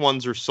sure which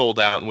ones are sold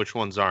out and which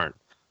ones aren't.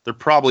 They're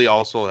probably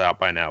all sold out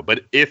by now.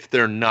 But if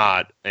they're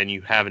not, and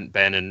you haven't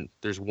been, and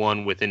there's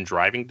one within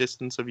driving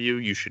distance of you,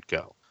 you should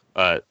go.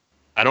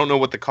 I don't know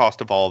what the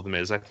cost of all of them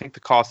is. I think the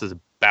cost is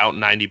about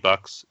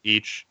 $90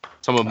 each.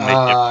 Some of them may differ.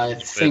 I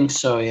think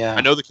so, yeah.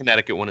 I know the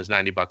Connecticut one is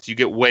 $90. You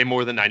get way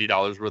more than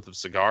 $90 worth of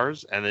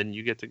cigars, and then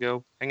you get to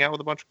go hang out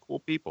with a bunch of cool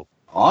people.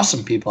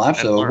 Awesome people,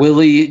 absolutely.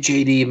 Willie,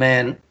 JD,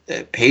 man,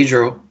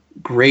 Pedro,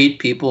 great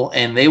people,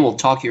 and they will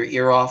talk your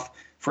ear off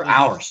for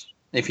hours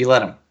if you let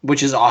them,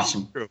 which is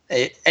awesome. True.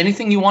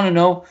 Anything you want to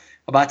know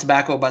about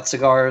tobacco, about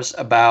cigars,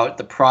 about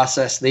the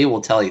process, they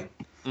will tell you.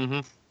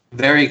 Mm-hmm.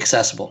 Very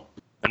accessible.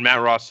 And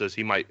Matt Ross says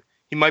he might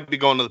be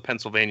going to the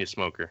Pennsylvania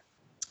Smoker.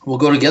 We'll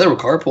go together with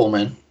Carpool,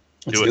 man.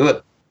 Let's do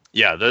it.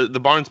 Yeah, the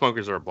barn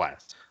smokers are a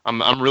blast.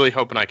 I'm really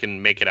hoping I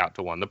can make it out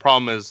to one. The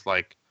problem is,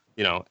 like,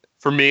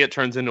 for me, it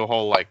turns into a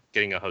whole, like,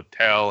 getting a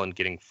hotel and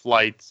getting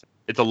flights.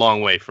 It's a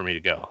long way for me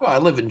to go. Well, I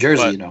live in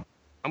Jersey, but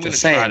I'm going to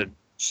try to.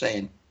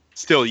 Saying.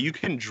 Still, you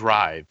can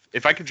drive.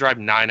 If I could drive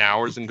 9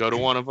 hours and go to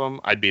one of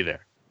them, I'd be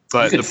there.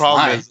 But the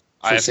problem is,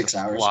 I have 6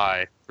 hours. to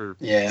fly for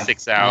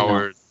 6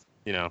 hours.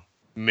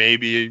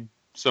 Maybe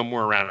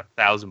somewhere around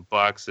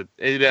 $1,000.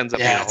 It ends up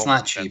being a whole it's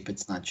not cheap.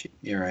 It's not cheap.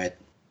 You're right.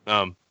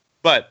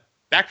 But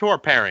back to our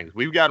pairings.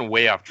 We've gotten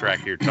way off track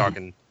here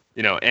talking,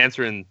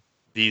 answering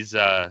these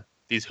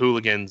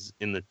hooligans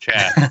in the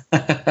chat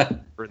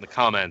or in the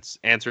comments,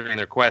 answering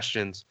their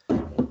questions.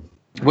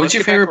 What's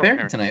your favorite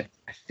pairing tonight?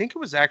 I think it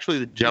was actually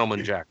the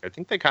Gentleman Jack. I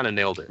think they kind of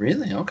nailed it.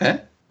 Really?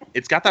 Okay.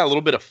 It's got that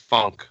little bit of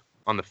funk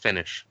on the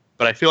finish,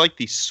 but I feel like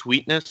the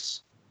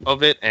sweetness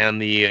of it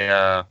and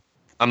the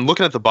I'm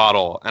looking at the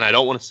bottle and I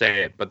don't want to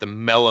say it, but the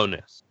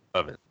mellowness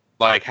of it,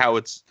 like how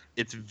it's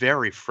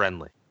very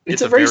friendly.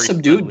 It's a very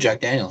subdued friendly Jack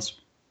Daniels.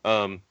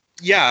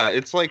 Yeah,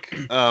 it's like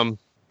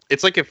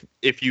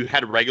if you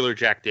had regular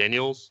Jack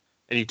Daniels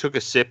and you took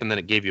a sip and then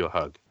it gave you a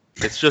hug.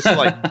 It's just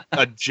like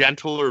a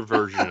gentler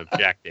version of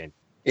Jack Daniels.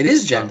 It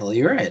is gentle.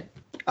 You're right.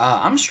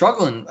 I'm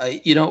struggling.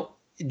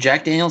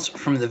 Jack Daniels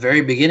from the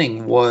very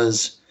beginning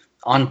was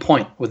on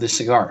point with this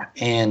cigar,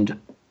 and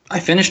I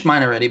finished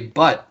mine already.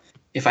 But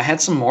if I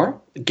had some more,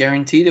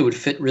 guaranteed it would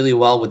fit really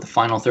well with the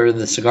final third of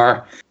the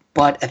cigar.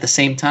 But at the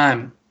same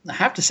time, I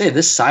have to say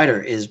this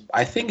cider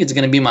I think it's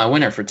going to be my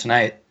winner for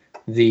tonight.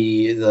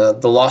 The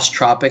Lost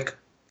Tropic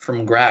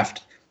from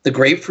Graft. The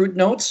grapefruit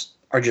notes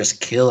are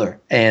just killer,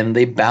 and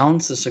they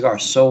balance the cigar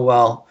so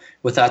well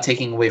without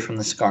taking away from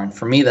the cigar. And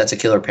for me, that's a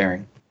killer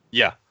pairing.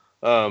 Yeah.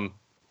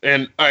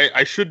 And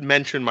I should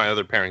mention my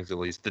other pairings at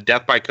least. The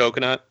Death by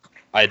Coconut.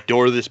 I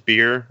adore this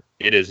beer.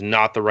 It is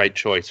not the right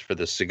choice for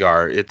this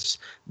cigar. It's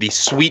the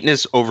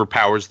sweetness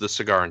overpowers the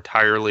cigar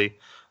entirely.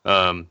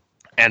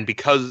 And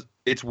because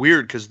it's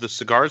weird because the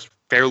cigar is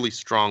fairly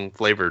strong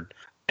flavored,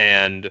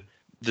 and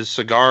the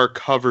cigar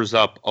covers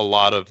up a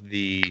lot of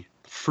the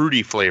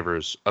fruity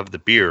flavors of the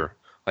beer,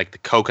 like the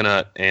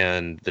coconut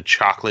and the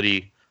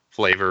chocolatey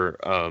flavor.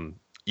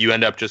 You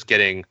end up just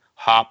getting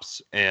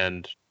hops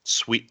and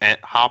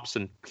hops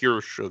and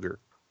pure sugar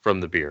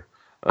from the beer.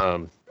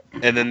 And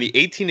then the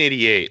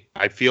 1888,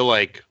 I feel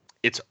like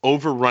it's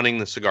overrunning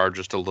the cigar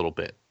just a little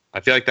bit. I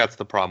feel like that's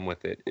the problem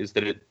with it, is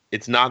that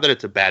it's not that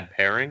it's a bad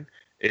pairing,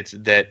 it's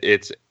that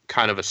it's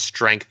kind of a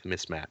strength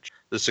mismatch.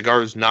 The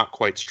cigar is not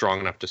quite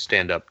strong enough to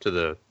stand up to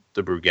the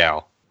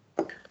Brugal.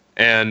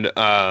 And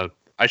I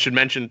should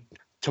mention,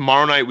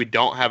 tomorrow night we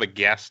don't have a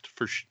guest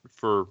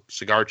for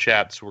Cigar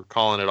Chat, so we're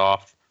calling it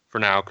off for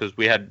now because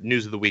we had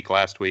news of the week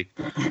last week.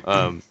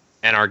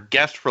 And our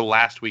guest for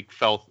next week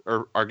fell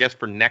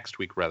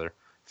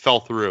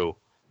through.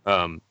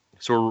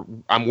 So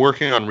I'm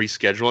working on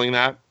rescheduling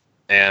that,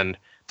 and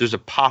there's a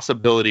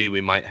possibility we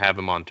might have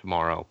him on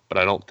tomorrow, but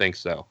I don't think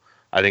so.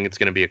 I think it's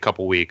going to be a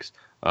couple weeks.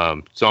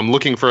 So I'm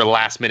looking for a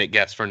last-minute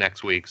guest for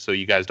next week, so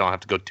you guys don't have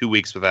to go 2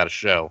 weeks without a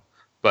show.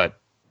 But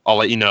I'll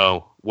let you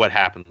know what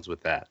happens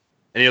with that.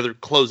 Any other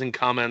closing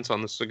comments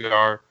on the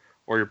cigar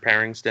or your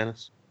pairings,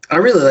 Dennis? I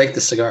really like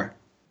the cigar.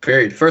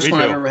 Period. First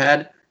one I've ever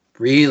had.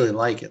 Really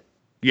like it.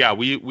 Yeah,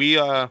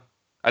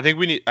 I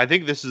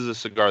think this is a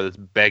cigar that's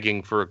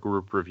begging for a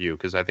group review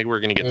because I think we're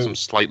going to get some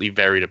slightly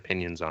varied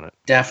opinions on it.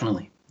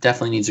 Definitely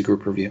needs a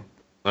group review.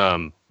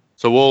 So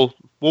So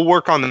we'll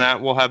work on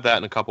that. We'll have that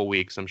in a couple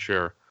weeks, I'm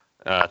sure.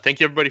 Thank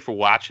you, everybody, for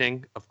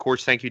watching. Of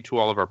course, thank you to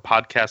all of our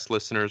podcast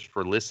listeners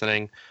for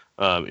listening.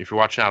 If you're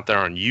watching out there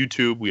on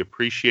YouTube, we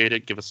appreciate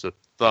it. Give us a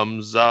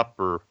thumbs up,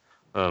 or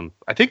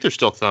I think there's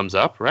still thumbs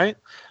up, right?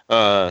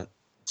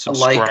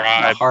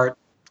 Subscribe,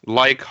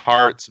 a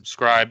heart,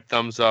 subscribe,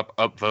 thumbs up,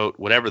 upvote,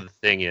 whatever the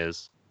thing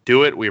is.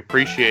 Do it. We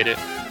appreciate it.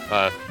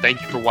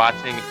 Thank you for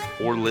watching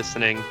or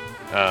listening.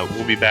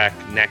 We'll be back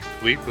next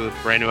week with a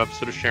brand new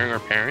episode of Sharing Our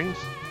Pairings.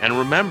 And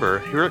remember,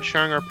 here at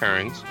Sharing Our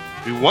Pairings,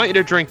 we want you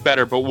to drink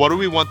better, but what do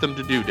we want them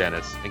to do,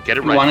 Dennis? And get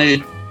it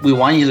right. We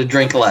want you to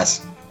drink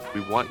less. We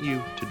want you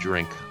to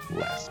drink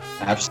less.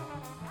 Absolutely.